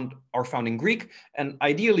that are found in Greek. And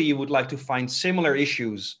ideally, you would like to find similar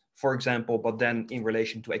issues, for example, but then in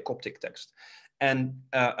relation to a Coptic text. And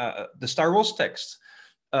the Styros text,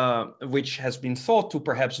 which has been thought to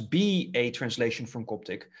perhaps be a translation from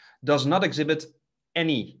Coptic, does not exhibit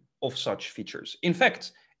any of such features. In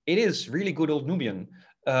fact, it is really good Old Nubian.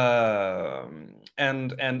 And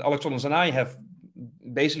Alexandros and I have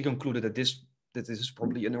basically concluded that this is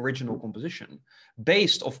probably an original composition,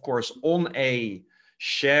 based, of course, on a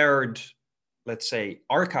shared, let's say,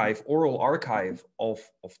 oral archive of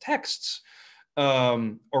texts,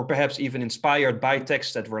 or perhaps even inspired by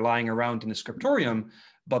texts that were lying around in the scriptorium,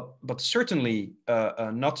 but certainly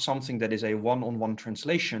not something that is a one-on-one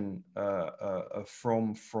translation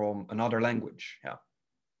from another language. Yeah.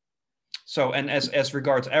 So, and as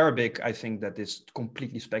regards Arabic, I think that is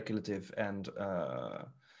completely speculative, and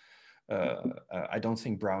I don't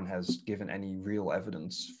think Brown has given any real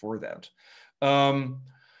evidence for that.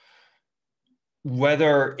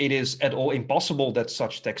 Whether it is at all impossible that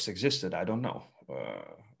such texts existed, I don't know.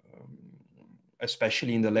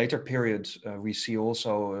 Especially in the later period, we see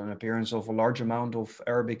also an appearance of a large amount of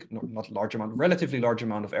Arabic, not large amount, relatively large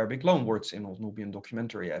amount of Arabic loanwords in Old Nubian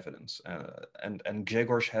documentary evidence. And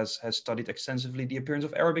Grzegorz has studied extensively the appearance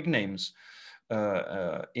of Arabic names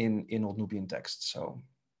in Old Nubian texts. So,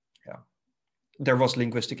 yeah, there was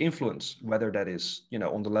linguistic influence, whether that is,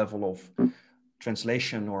 on the level of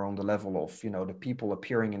translation or on the level of, the people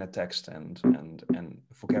appearing in a text and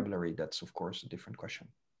vocabulary. That's, of course, a different question.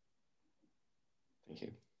 Thank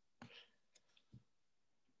you.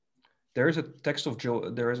 There is a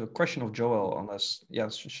question of Joel, unless,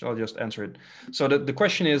 yes, shall I just answer it? So the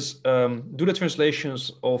question is, do the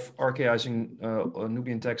translations of Archaeizing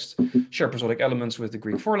Nubian text share prosodic elements with the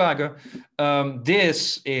Greek Vorlage?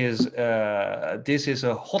 This is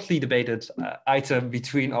a hotly debated item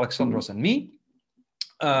between Alexandros and me.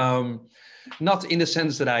 Not in the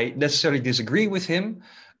sense that I necessarily disagree with him,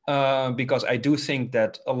 because I do think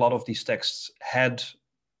that a lot of these texts had,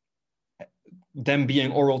 them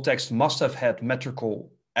being oral text, must have had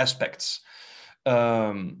metrical aspects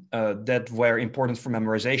that were important for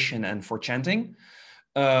memorization and for chanting.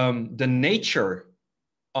 The nature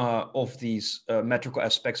of these metrical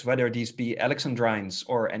aspects, whether these be Alexandrines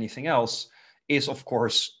or anything else, is of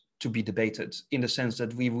course to be debated, in the sense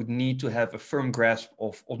that we would need to have a firm grasp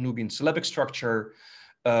of Old Nubian syllabic structure,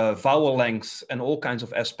 vowel length, and all kinds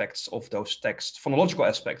of aspects of those texts, phonological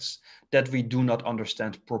aspects that we do not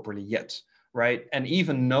understand properly yet, right? And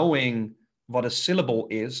even knowing what a syllable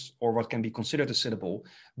is, or what can be considered a syllable,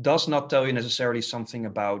 does not tell you necessarily something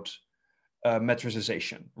about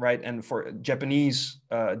metricization, right? And for Japanese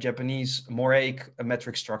Moraic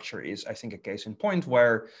metric structure is, I think, a case in point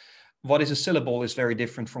where what is a syllable is very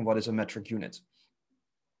different from what is a metric unit.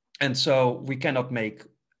 And so we cannot make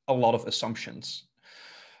a lot of assumptions.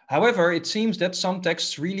 However, it seems that some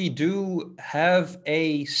texts really do have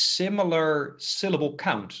a similar syllable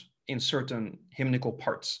count in certain hymnical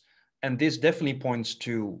parts. And this definitely points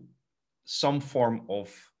to some form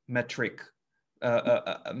of metric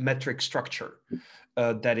structure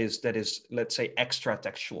that is, let's say, extra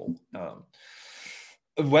textual.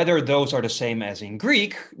 Whether those are the same as in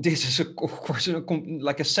Greek, this is, of course,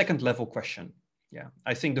 like a second level question. Yeah,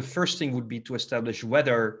 I think the first thing would be to establish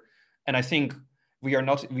whether, and I think we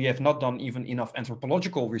have not done even enough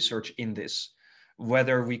anthropological research in this,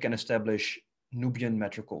 whether we can establish Nubian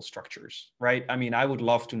metrical structures, right? I mean, I would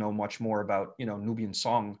love to know much more about, Nubian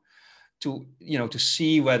song to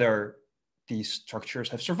see whether these structures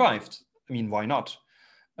have survived. I mean, why not?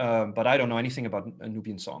 But I don't know anything about a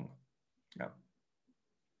Nubian song. Yeah.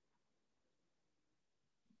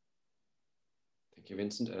 Thank you,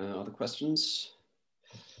 Vincent. Other questions?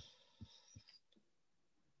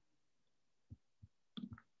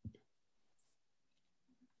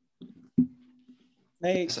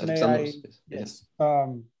 Yes.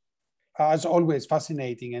 As always,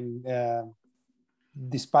 fascinating, and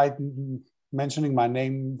despite mentioning my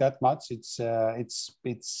name that much,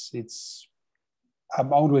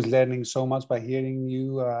 I'm always learning so much by hearing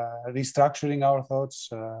you, restructuring our thoughts,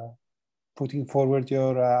 putting forward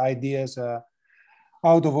your ideas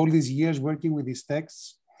out of all these years working with these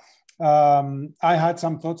texts. I had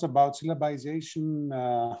some thoughts about syllabization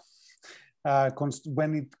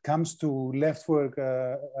when it comes to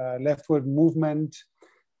leftward movement,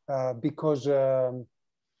 because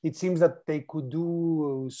it seems that they could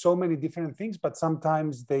do so many different things, but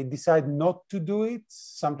sometimes they decide not to do it.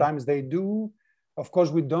 Sometimes they do. Of course,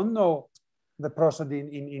 we don't know the prosody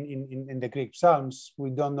in the Greek Psalms. We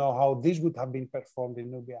don't know how this would have been performed in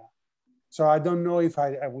Nubia. So I don't know if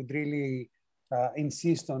I would really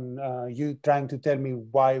insist on you trying to tell me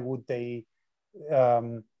why would they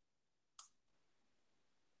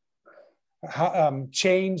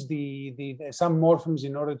change some morphemes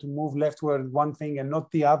in order to move leftward one thing and not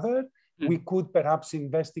the other. We could perhaps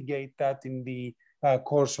investigate that in the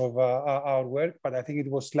course of our work, but I think it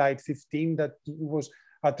was slide 15 that was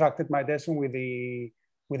attracted my attention with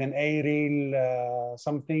an A-real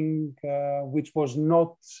something which was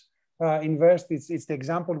not inversed. It's the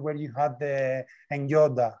example where you had the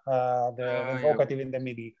enyoda, the vocative in the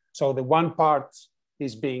middle. So the one part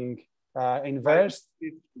is being inversed.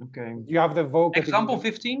 Okay. You have the vocative. Example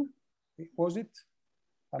 15? Was it?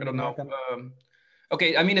 I don't know.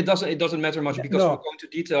 Okay, I mean, it doesn't matter much because we're going to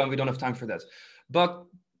detail and we don't have time for that. But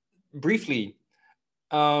briefly,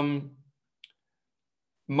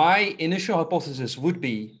 my initial hypothesis would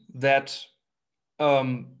be that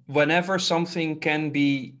whenever something can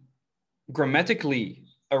be grammatically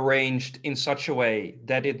arranged in such a way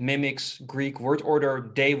that it mimics Greek word order,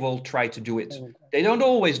 they will try to do it. They don't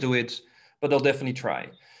always do it, but they'll definitely try.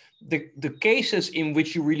 The cases in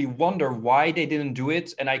which you really wonder why they didn't do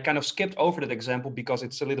it, and I kind of skipped over that example because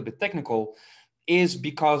it's a little bit technical, is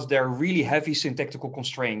because there are really heavy syntactical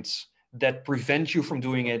constraints that prevent you from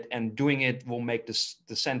doing it, and doing it will make the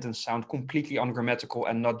sentence sound completely ungrammatical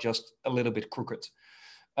and not just a little bit crooked.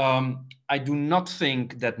 I do not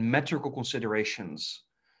think that metrical considerations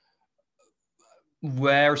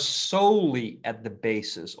were solely at the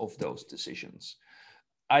basis of those decisions.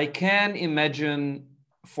 I can imagine,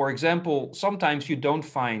 for example, sometimes you don't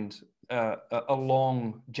find a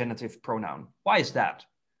long genitive pronoun. Why is that?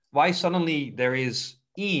 Why suddenly there is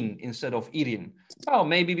in instead of irin? Oh,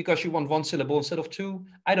 maybe because you want one syllable instead of two.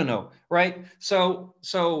 I don't know, right? So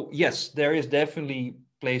yes, there is definitely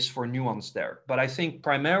place for nuance there, but I think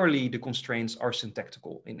primarily the constraints are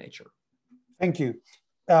syntactical in nature. Thank you.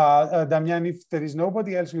 Damien, if there is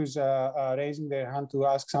nobody else who's raising their hand to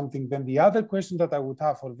ask something, then the other question that I would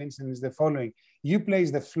have for Vincent is the following. You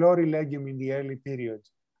place the florilegium in the early period.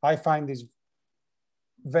 I find this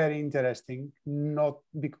very interesting.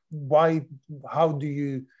 Why? How do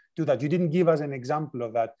you do that? You didn't give us an example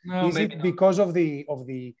of that. No, is it because of the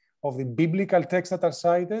biblical texts that are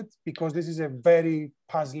cited? Because this is a very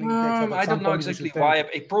puzzling text. I don't know exactly why.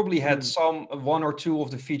 It probably had one or two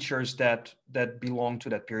of the features that belong to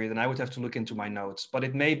that period, and I would have to look into my notes. But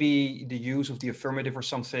it may be the use of the affirmative or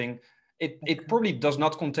something. It probably does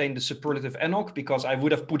not contain the superlative Enoch, because I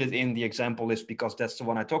would have put it in the example list because that's the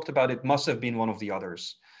one I talked about. It must have been one of the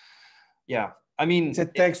others. Yeah, I mean, it's a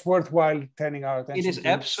text worthwhile turning our attention to. It is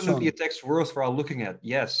absolutely a text worthwhile looking at.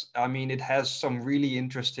 Yes, I mean, it has some really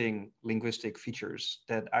interesting linguistic features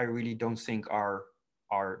that I really don't think are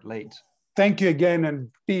late. Thank you again,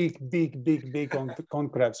 and big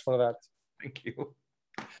congrats for that. Thank you.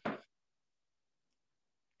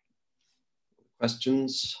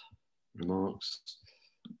 Questions, remarks?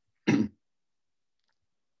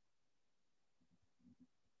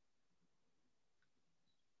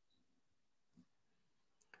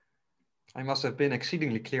 I must have been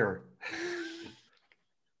exceedingly clear.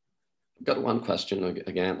 Got one question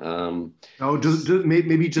again. No,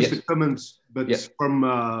 maybe just a comment, but from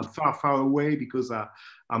far away, because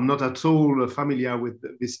I'm not at all familiar with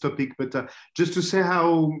this topic. But just to say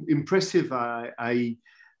how impressive I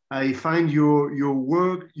find your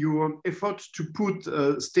work, your effort to put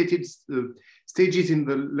stages in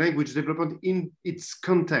the language development in its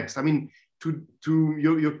context. I mean, to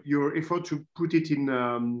your effort to put it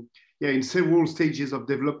in several stages of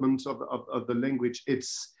development of the language.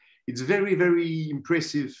 It's very, very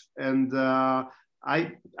impressive, and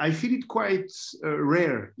I feel it quite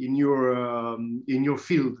rare in your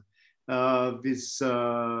field. This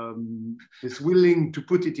willing to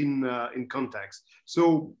put it in context.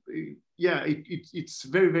 So yeah, it's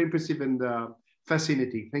very, very impressive and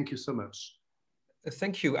fascinating. Thank you so much.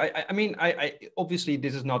 Thank you. I mean, I obviously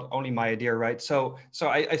this is not only my idea, right? So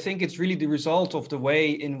I think it's really the result of the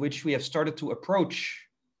way in which we have started to approach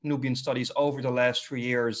Nubian studies over the last 3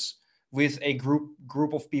 years with a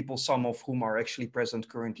group of people, some of whom are actually present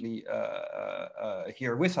currently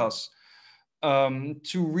here with us,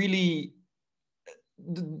 to really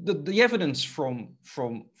the evidence from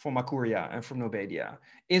Akuria and from Nobedia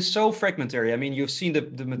is so fragmentary. I mean, you've seen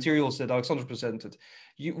the materials that Alexander presented.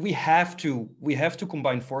 We have to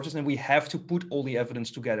combine forces, and we have to put all the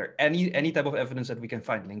evidence together. Any type of evidence that we can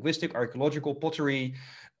find, linguistic, archaeological, pottery,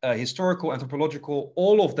 historical, anthropological,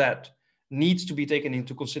 all of that needs to be taken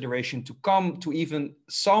into consideration to come to even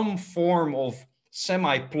some form of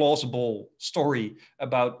semi-plausible story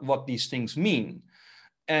about what these things mean.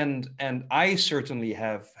 And I certainly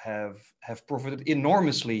have profited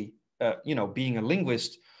enormously, you know, being a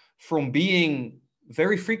linguist, from being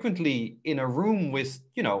very frequently in a room with,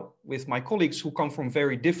 you know, with my colleagues who come from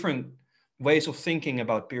very different ways of thinking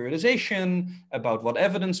about periodization, about what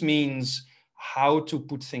evidence means, how to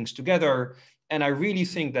put things together. And I really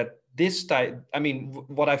think that this type, I mean,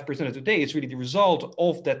 what I've presented today is really the result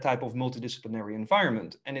of that type of multidisciplinary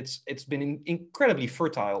environment. And it's been incredibly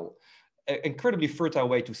fertile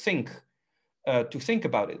way to think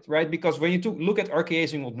about it, right? Because when you look at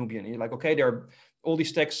Archaeological Old Nubian, you're like, okay, there are all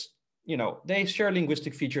these texts, you know, they share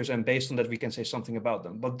linguistic features, and based on that, we can say something about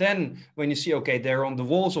them. But then when you see, okay, they're on the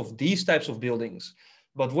walls of these types of buildings,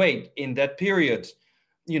 but wait, in that period,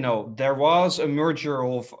 you know, there was a merger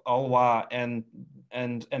of Alwa and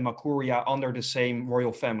Makuria under the same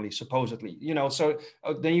royal family, supposedly, you know, so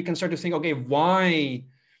then you can start to think, okay, why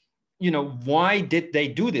did they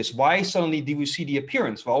do this? Why suddenly do we see the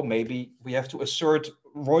appearance? Well, maybe we have to assert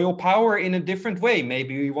royal power in a different way.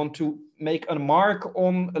 Maybe we want to make a mark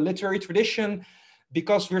on a literary tradition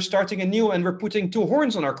because we're starting anew and we're putting two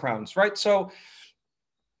horns on our crowns, right? So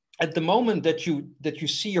at the moment that you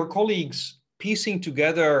see your colleagues piecing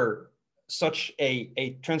together such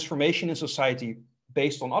a transformation in society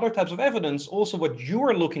based on other types of evidence, also what you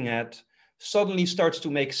are looking at suddenly starts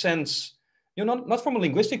to make sense, you know, not from a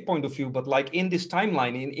linguistic point of view, but like in this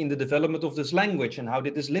timeline, in the development of this language, and how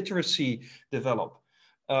did this literacy develop?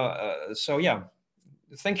 So yeah,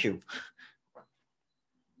 thank you.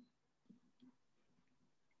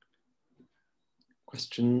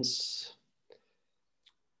 Questions?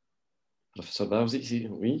 Professor Bauzi,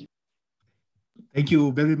 oui. Thank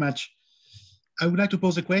you very much. I would like to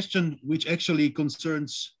pose a question which actually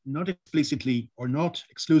concerns not explicitly or not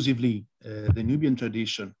exclusively the Nubian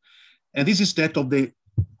tradition. And this is that of the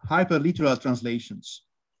hyperliteral translations.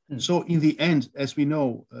 So in the end, as we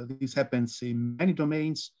know, this happens in many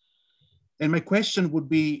domains. And my question would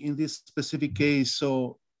be in this specific case,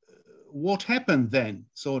 so what happened then?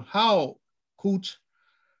 So how could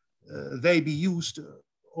they be used,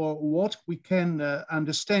 or what we can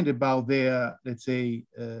understand about their, let's say,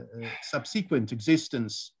 subsequent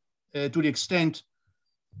existence to the extent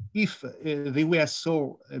if they were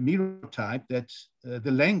so mirror type that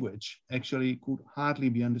the language actually could hardly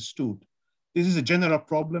be understood. This is a general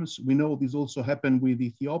problem. We know this also happened with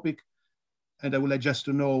Ethiopic, and I would like just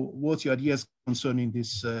to know what's your ideas concerning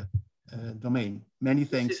this domain. Many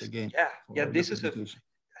thanks again. Yeah, this is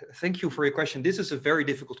thank you for your question. This is a very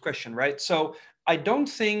difficult question, right? So I don't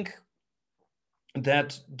think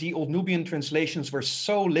that the Old Nubian translations were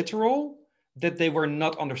so literal that they were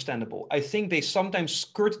not understandable. I think they sometimes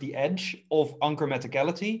skirt the edge of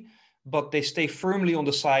ungrammaticality, but they stay firmly on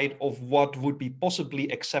the side of what would be possibly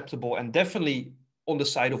acceptable, and definitely on the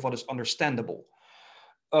side of what is understandable.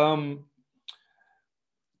 To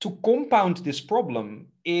compound this problem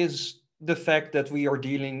is the fact that we are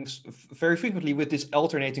dealing very frequently with this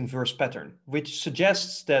alternating verse pattern, which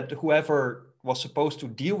suggests that whoever was supposed to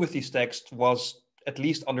deal with these texts was at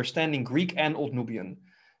least understanding Greek and Old Nubian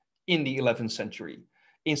in the 11th century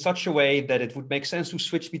in such a way that it would make sense to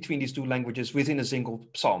switch between these two languages within a single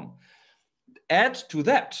psalm. Add to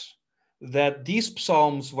that these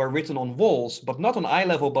psalms were written on walls, but not on eye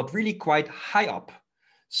level, but really quite high up.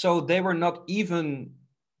 So they were not even,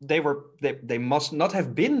 they must not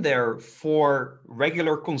have been there for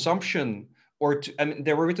regular consumption, or I mean,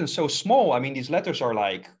 they were written so small. I mean, these letters are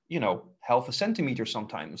like, you know, half a centimeter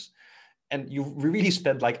sometimes. And you really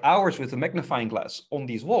spent like hours with a magnifying glass on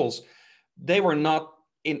these walls. They were not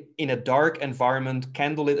in a dark environment,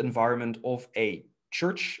 candlelit environment of a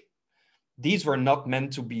church. These were not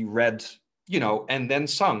meant to be read, you know, and then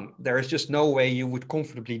sung. There is just no way you would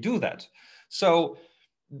comfortably do that. So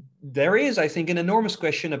there is, I think, an enormous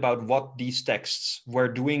question about what these texts were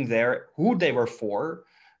doing there, who they were for,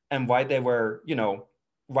 and why they were, you know,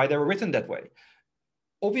 why they were written that way.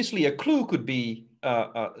 Obviously, a clue could be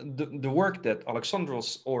the work that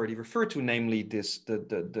Alexandros already referred to, namely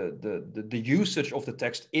the usage of the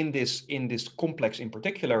text in this complex in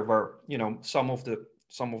particular, where, you know, some of the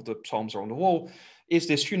psalms are on the wall, is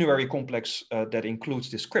this funerary complex that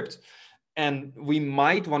includes this crypt. And we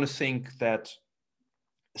might want to think that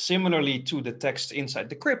similarly to the text inside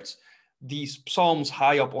the crypt, these psalms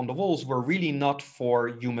high up on the walls were really not for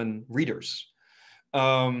human readers.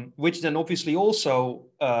 Which then obviously also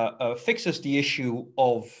fixes the issue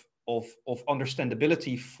of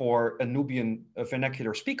understandability for a Nubian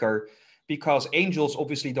vernacular speaker, because angels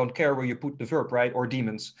obviously don't care where you put the verb, right? Or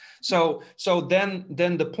demons. So then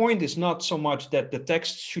the point is not so much that the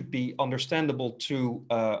text should be understandable to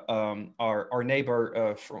our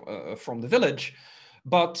neighbor from the village,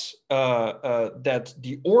 but that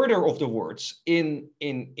the order of the words in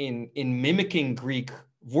mimicking Greek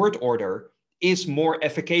word order is more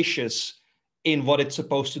efficacious in what it's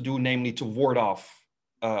supposed to do, namely to ward off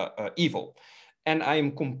evil. And I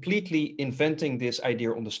am completely inventing this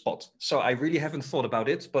idea on the spot. So I really haven't thought about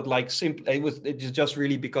it, but like it's just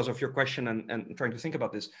really because of your question and trying to think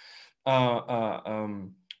about this.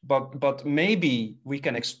 But maybe we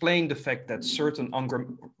can explain the fact that certain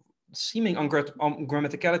seeming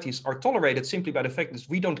ungrammaticalities are tolerated simply by the fact that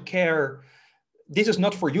we don't care. This is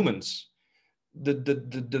not for humans.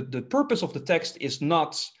 The purpose of the text is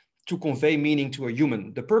not to convey meaning to a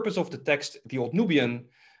human. The purpose of the text, the Old Nubian,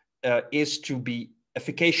 is to be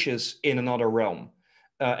efficacious in another realm.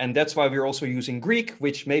 And that's why we're also using Greek,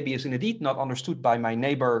 which maybe is indeed not understood by my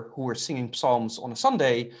neighbor who are singing psalms on a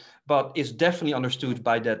Sunday, but is definitely understood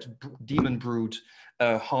by that demon brood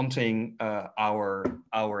haunting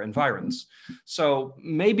our environs. So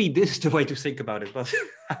maybe this is the way to think about it. But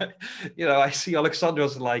you know, I see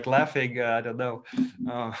Alexandra's like laughing. I don't know.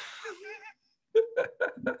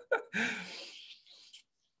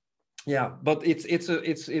 Yeah, but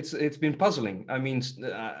it's been puzzling. I mean,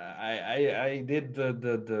 I did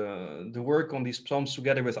the work on these psalms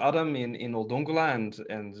together with Adam in Old Dongola, and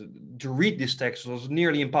to read this text was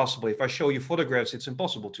nearly impossible. If I show you photographs, it's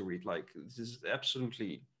impossible to read. Like, this is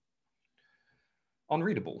absolutely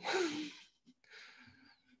unreadable.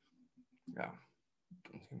 Yeah.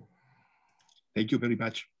 Thank you very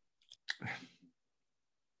much.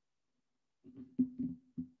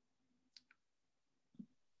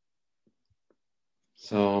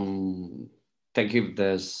 So thank you.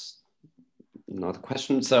 There's not a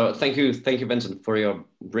question. So thank you, Vincent, for your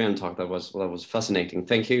brilliant talk. That was fascinating.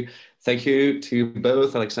 Thank you to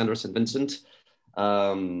both Alexandros and Vincent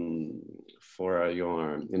for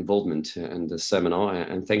your involvement in the seminar,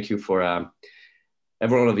 and thank you for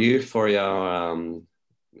every one of you for your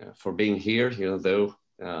for being here, though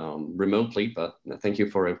remotely. But thank you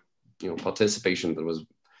for participation. That was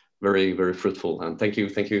very, very fruitful, and thank you.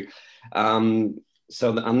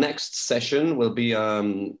 So our next session will be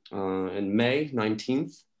in May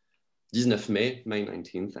 19th, 19 May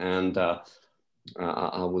 19th, and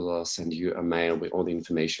I will send you a mail with all the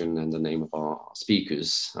information and the name of our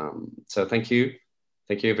speakers. So thank you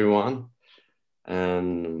everyone,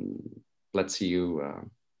 and let's see you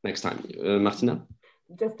next time. Martina?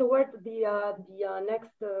 Just a word, the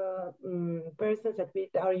next persons that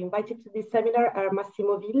are invited to this seminar are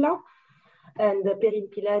Massimo Villa and Perrine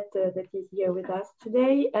Pilette that is here with us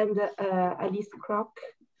today, and Alice Kroc,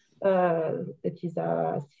 that is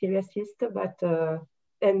a Syriacist, but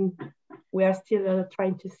and we are still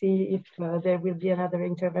trying to see if there will be another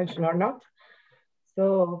intervention or not.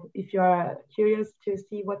 So if you are curious to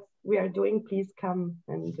see what we are doing, please come,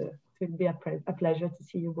 and it will be a pleasure to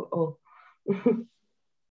see you all.